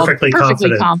confidence called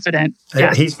Perfectly Confident.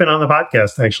 Yeah. He's been on the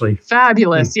podcast, actually.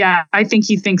 Fabulous. Yeah. I think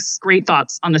he thinks great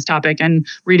thoughts on this topic, and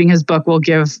reading his book will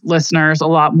give listeners a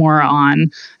lot more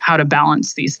on how to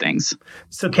balance these things.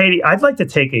 So, Katie, I'd like to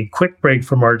take a quick break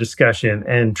from our discussion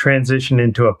and transition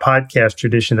into a podcast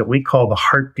tradition that we call the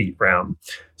Heartbeat Round.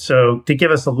 So, to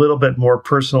give us a little bit more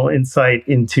personal insight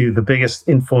into the biggest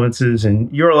influences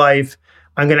in your life,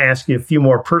 I'm going to ask you a few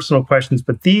more personal questions,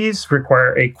 but these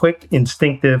require a quick,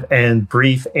 instinctive, and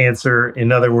brief answer.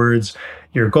 In other words,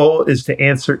 your goal is to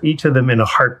answer each of them in a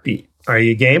heartbeat. Are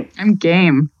you game? I'm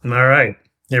game. All right,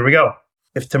 here we go.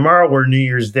 If tomorrow were New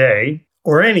Year's Day,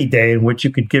 or any day in which you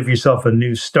could give yourself a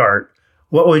new start,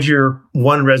 what would your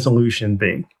one resolution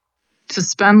be? To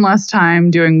spend less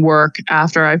time doing work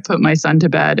after I've put my son to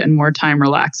bed and more time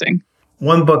relaxing.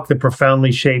 One book that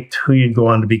profoundly shaped who you'd go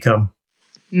on to become.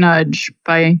 Nudge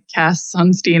by Cass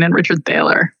Sunstein and Richard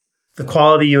Thaler. The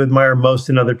quality you admire most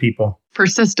in other people.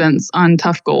 Persistence on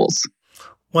tough goals.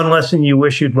 One lesson you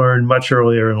wish you'd learned much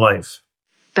earlier in life.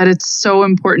 That it's so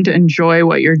important to enjoy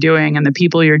what you're doing and the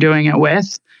people you're doing it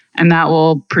with, and that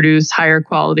will produce higher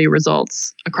quality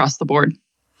results across the board.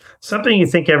 Something you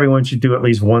think everyone should do at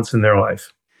least once in their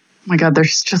life. Oh my God,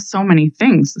 there's just so many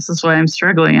things. This is why I'm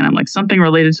struggling. And I'm like, something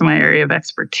related to my area of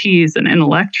expertise and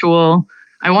intellectual.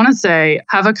 I want to say,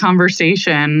 have a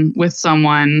conversation with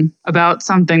someone about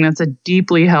something that's a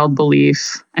deeply held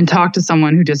belief and talk to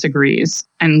someone who disagrees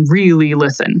and really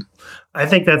listen. I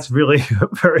think that's really a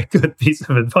very good piece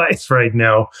of advice right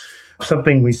now.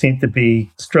 Something we seem to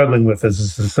be struggling with as a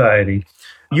society.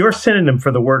 Your synonym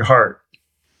for the word heart?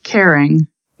 Caring.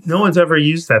 No one's ever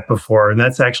used that before, and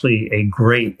that's actually a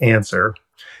great answer.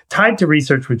 Tied to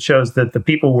research which shows that the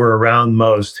people we're around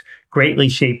most greatly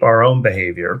shape our own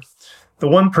behavior. The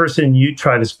one person you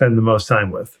try to spend the most time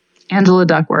with? Angela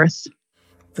Duckworth.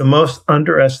 The most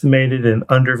underestimated and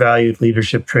undervalued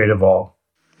leadership trait of all?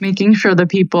 Making sure the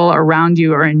people around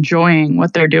you are enjoying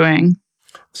what they're doing.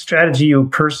 Strategy you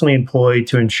personally employ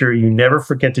to ensure you never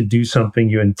forget to do something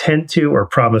you intend to or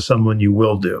promise someone you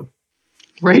will do?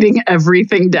 Writing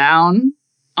everything down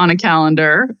on a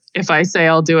calendar. If I say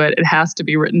I'll do it, it has to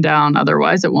be written down.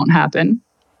 Otherwise, it won't happen.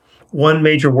 One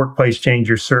major workplace change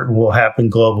you're certain will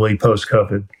happen globally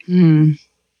post-COVID?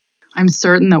 I'm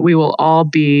certain that we will all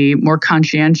be more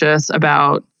conscientious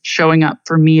about showing up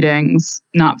for meetings,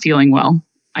 not feeling well.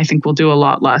 I think we'll do a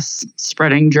lot less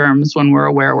spreading germs when we're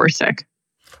aware we're sick.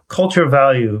 Culture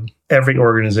value every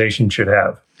organization should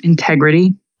have?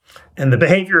 Integrity. And the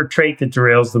behavior trait that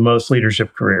derails the most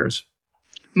leadership careers?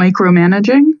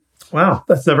 Micromanaging. Wow,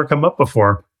 that's never come up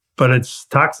before, but it's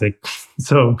toxic.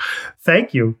 So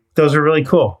thank you. Those are really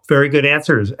cool. Very good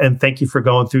answers. And thank you for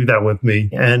going through that with me.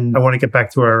 And I want to get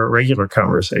back to our regular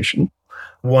conversation.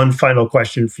 One final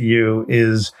question for you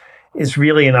is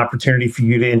really an opportunity for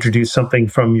you to introduce something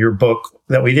from your book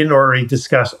that we didn't already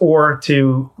discuss, or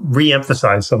to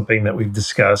re-emphasize something that we've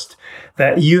discussed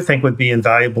that you think would be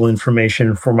invaluable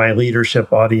information for my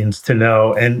leadership audience to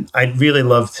know. And I'd really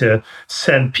love to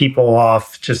send people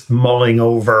off just mulling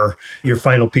over your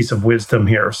final piece of wisdom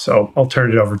here. So I'll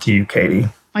turn it over to you, Katie.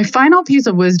 My final piece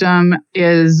of wisdom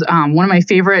is one of my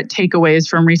favorite takeaways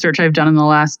from research I've done in the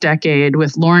last decade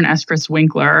with Lauren Eskris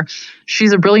Winkler.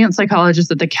 She's a brilliant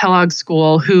psychologist at the Kellogg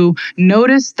School who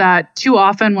noticed that too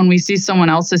often when we see someone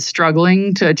else is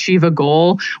struggling to achieve a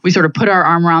goal, we sort of put our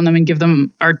arm around them and give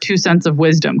them our 2 cents of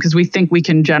wisdom because we think we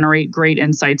can generate great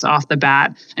insights off the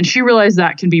bat. And she realized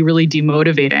that can be really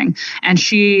demotivating. And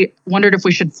she wondered if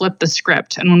we should flip the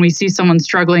script. And when we see someone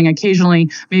struggling occasionally,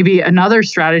 maybe another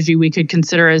strategy we could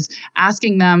consider is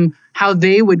asking them how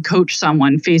they would coach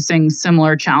someone facing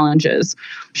similar challenges.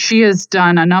 She has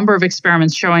done a number of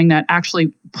experiments showing that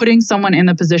actually putting someone in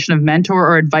the position of mentor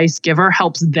or advice giver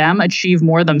helps them achieve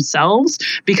more themselves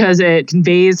because it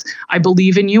conveys, I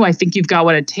believe in you, I think you've got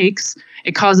what it takes.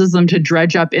 It causes them to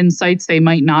dredge up insights they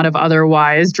might not have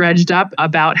otherwise dredged up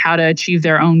about how to achieve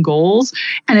their own goals.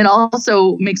 And it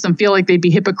also makes them feel like they'd be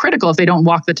hypocritical if they don't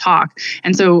walk the talk.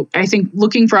 And so I think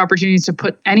looking for opportunities to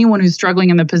put anyone who's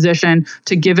struggling in the position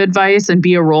to give advice advice and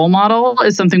be a role model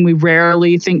is something we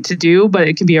rarely think to do, but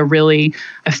it can be a really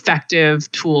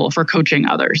effective tool for coaching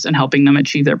others and helping them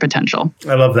achieve their potential.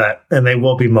 I love that. And they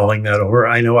will be mulling that over.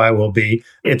 I know I will be.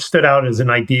 It stood out as an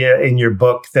idea in your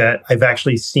book that I've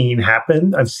actually seen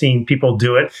happen. I've seen people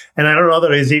do it. And I don't know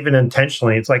that it was even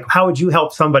intentionally. It's like, how would you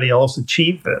help somebody else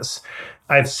achieve this?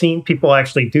 I've seen people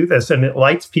actually do this, and it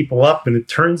lights people up and it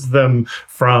turns them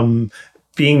from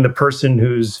being the person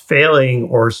who's failing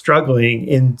or struggling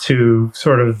into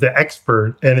sort of the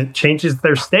expert, and it changes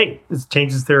their state. It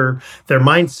changes their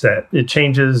mindset. It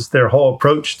changes their whole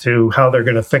approach to how they're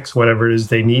going to fix whatever it is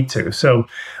they need to. So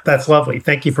that's lovely.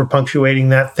 Thank you for punctuating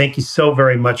that. Thank you so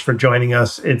very much for joining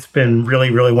us. It's been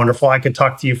really, really wonderful. I could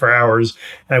talk to you for hours.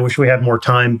 I wish we had more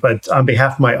time, but on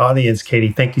behalf of my audience,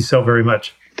 Katie, thank you so very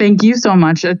much. Thank you so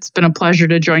much. It's been a pleasure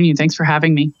to join you. Thanks for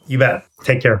having me. You bet.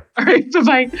 Take care. All right.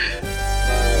 Bye-bye.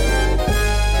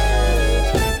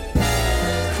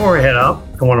 Before I head out,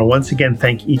 I want to once again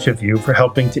thank each of you for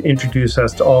helping to introduce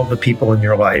us to all the people in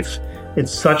your life.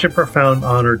 It's such a profound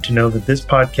honor to know that this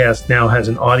podcast now has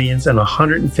an audience in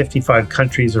 155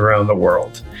 countries around the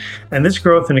world. And this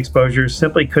growth and exposure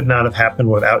simply could not have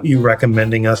happened without you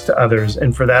recommending us to others.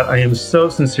 And for that, I am so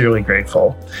sincerely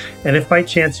grateful. And if by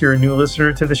chance you're a new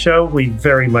listener to the show, we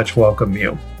very much welcome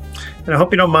you. And I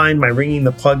hope you don't mind my ringing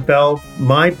the plug bell.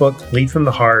 My book, Lead from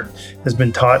the Heart, has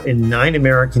been taught in 9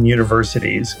 American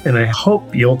universities, and I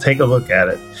hope you'll take a look at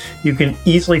it. You can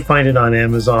easily find it on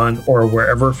Amazon or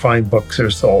wherever fine books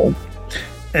are sold.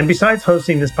 And besides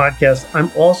hosting this podcast, I'm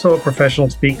also a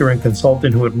professional speaker and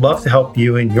consultant who would love to help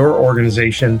you in your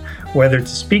organization, whether to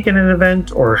speak at an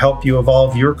event or help you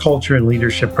evolve your culture and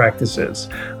leadership practices.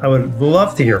 I would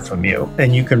love to hear from you,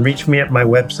 and you can reach me at my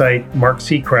website,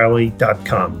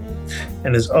 markccrowley.com.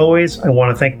 And as always, I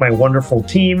want to thank my wonderful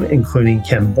team, including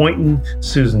Ken Boynton,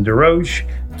 Susan DeRoche,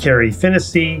 Carrie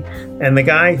Finney, and the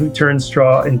guy who turned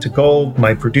straw into gold,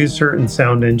 my producer and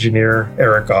sound engineer,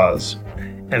 Eric Oz.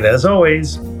 And as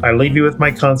always, I leave you with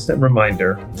my constant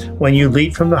reminder, when you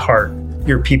lead from the heart,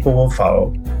 your people will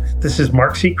follow. This is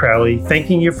Mark C. Crowley,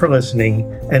 thanking you for listening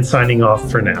and signing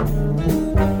off for now.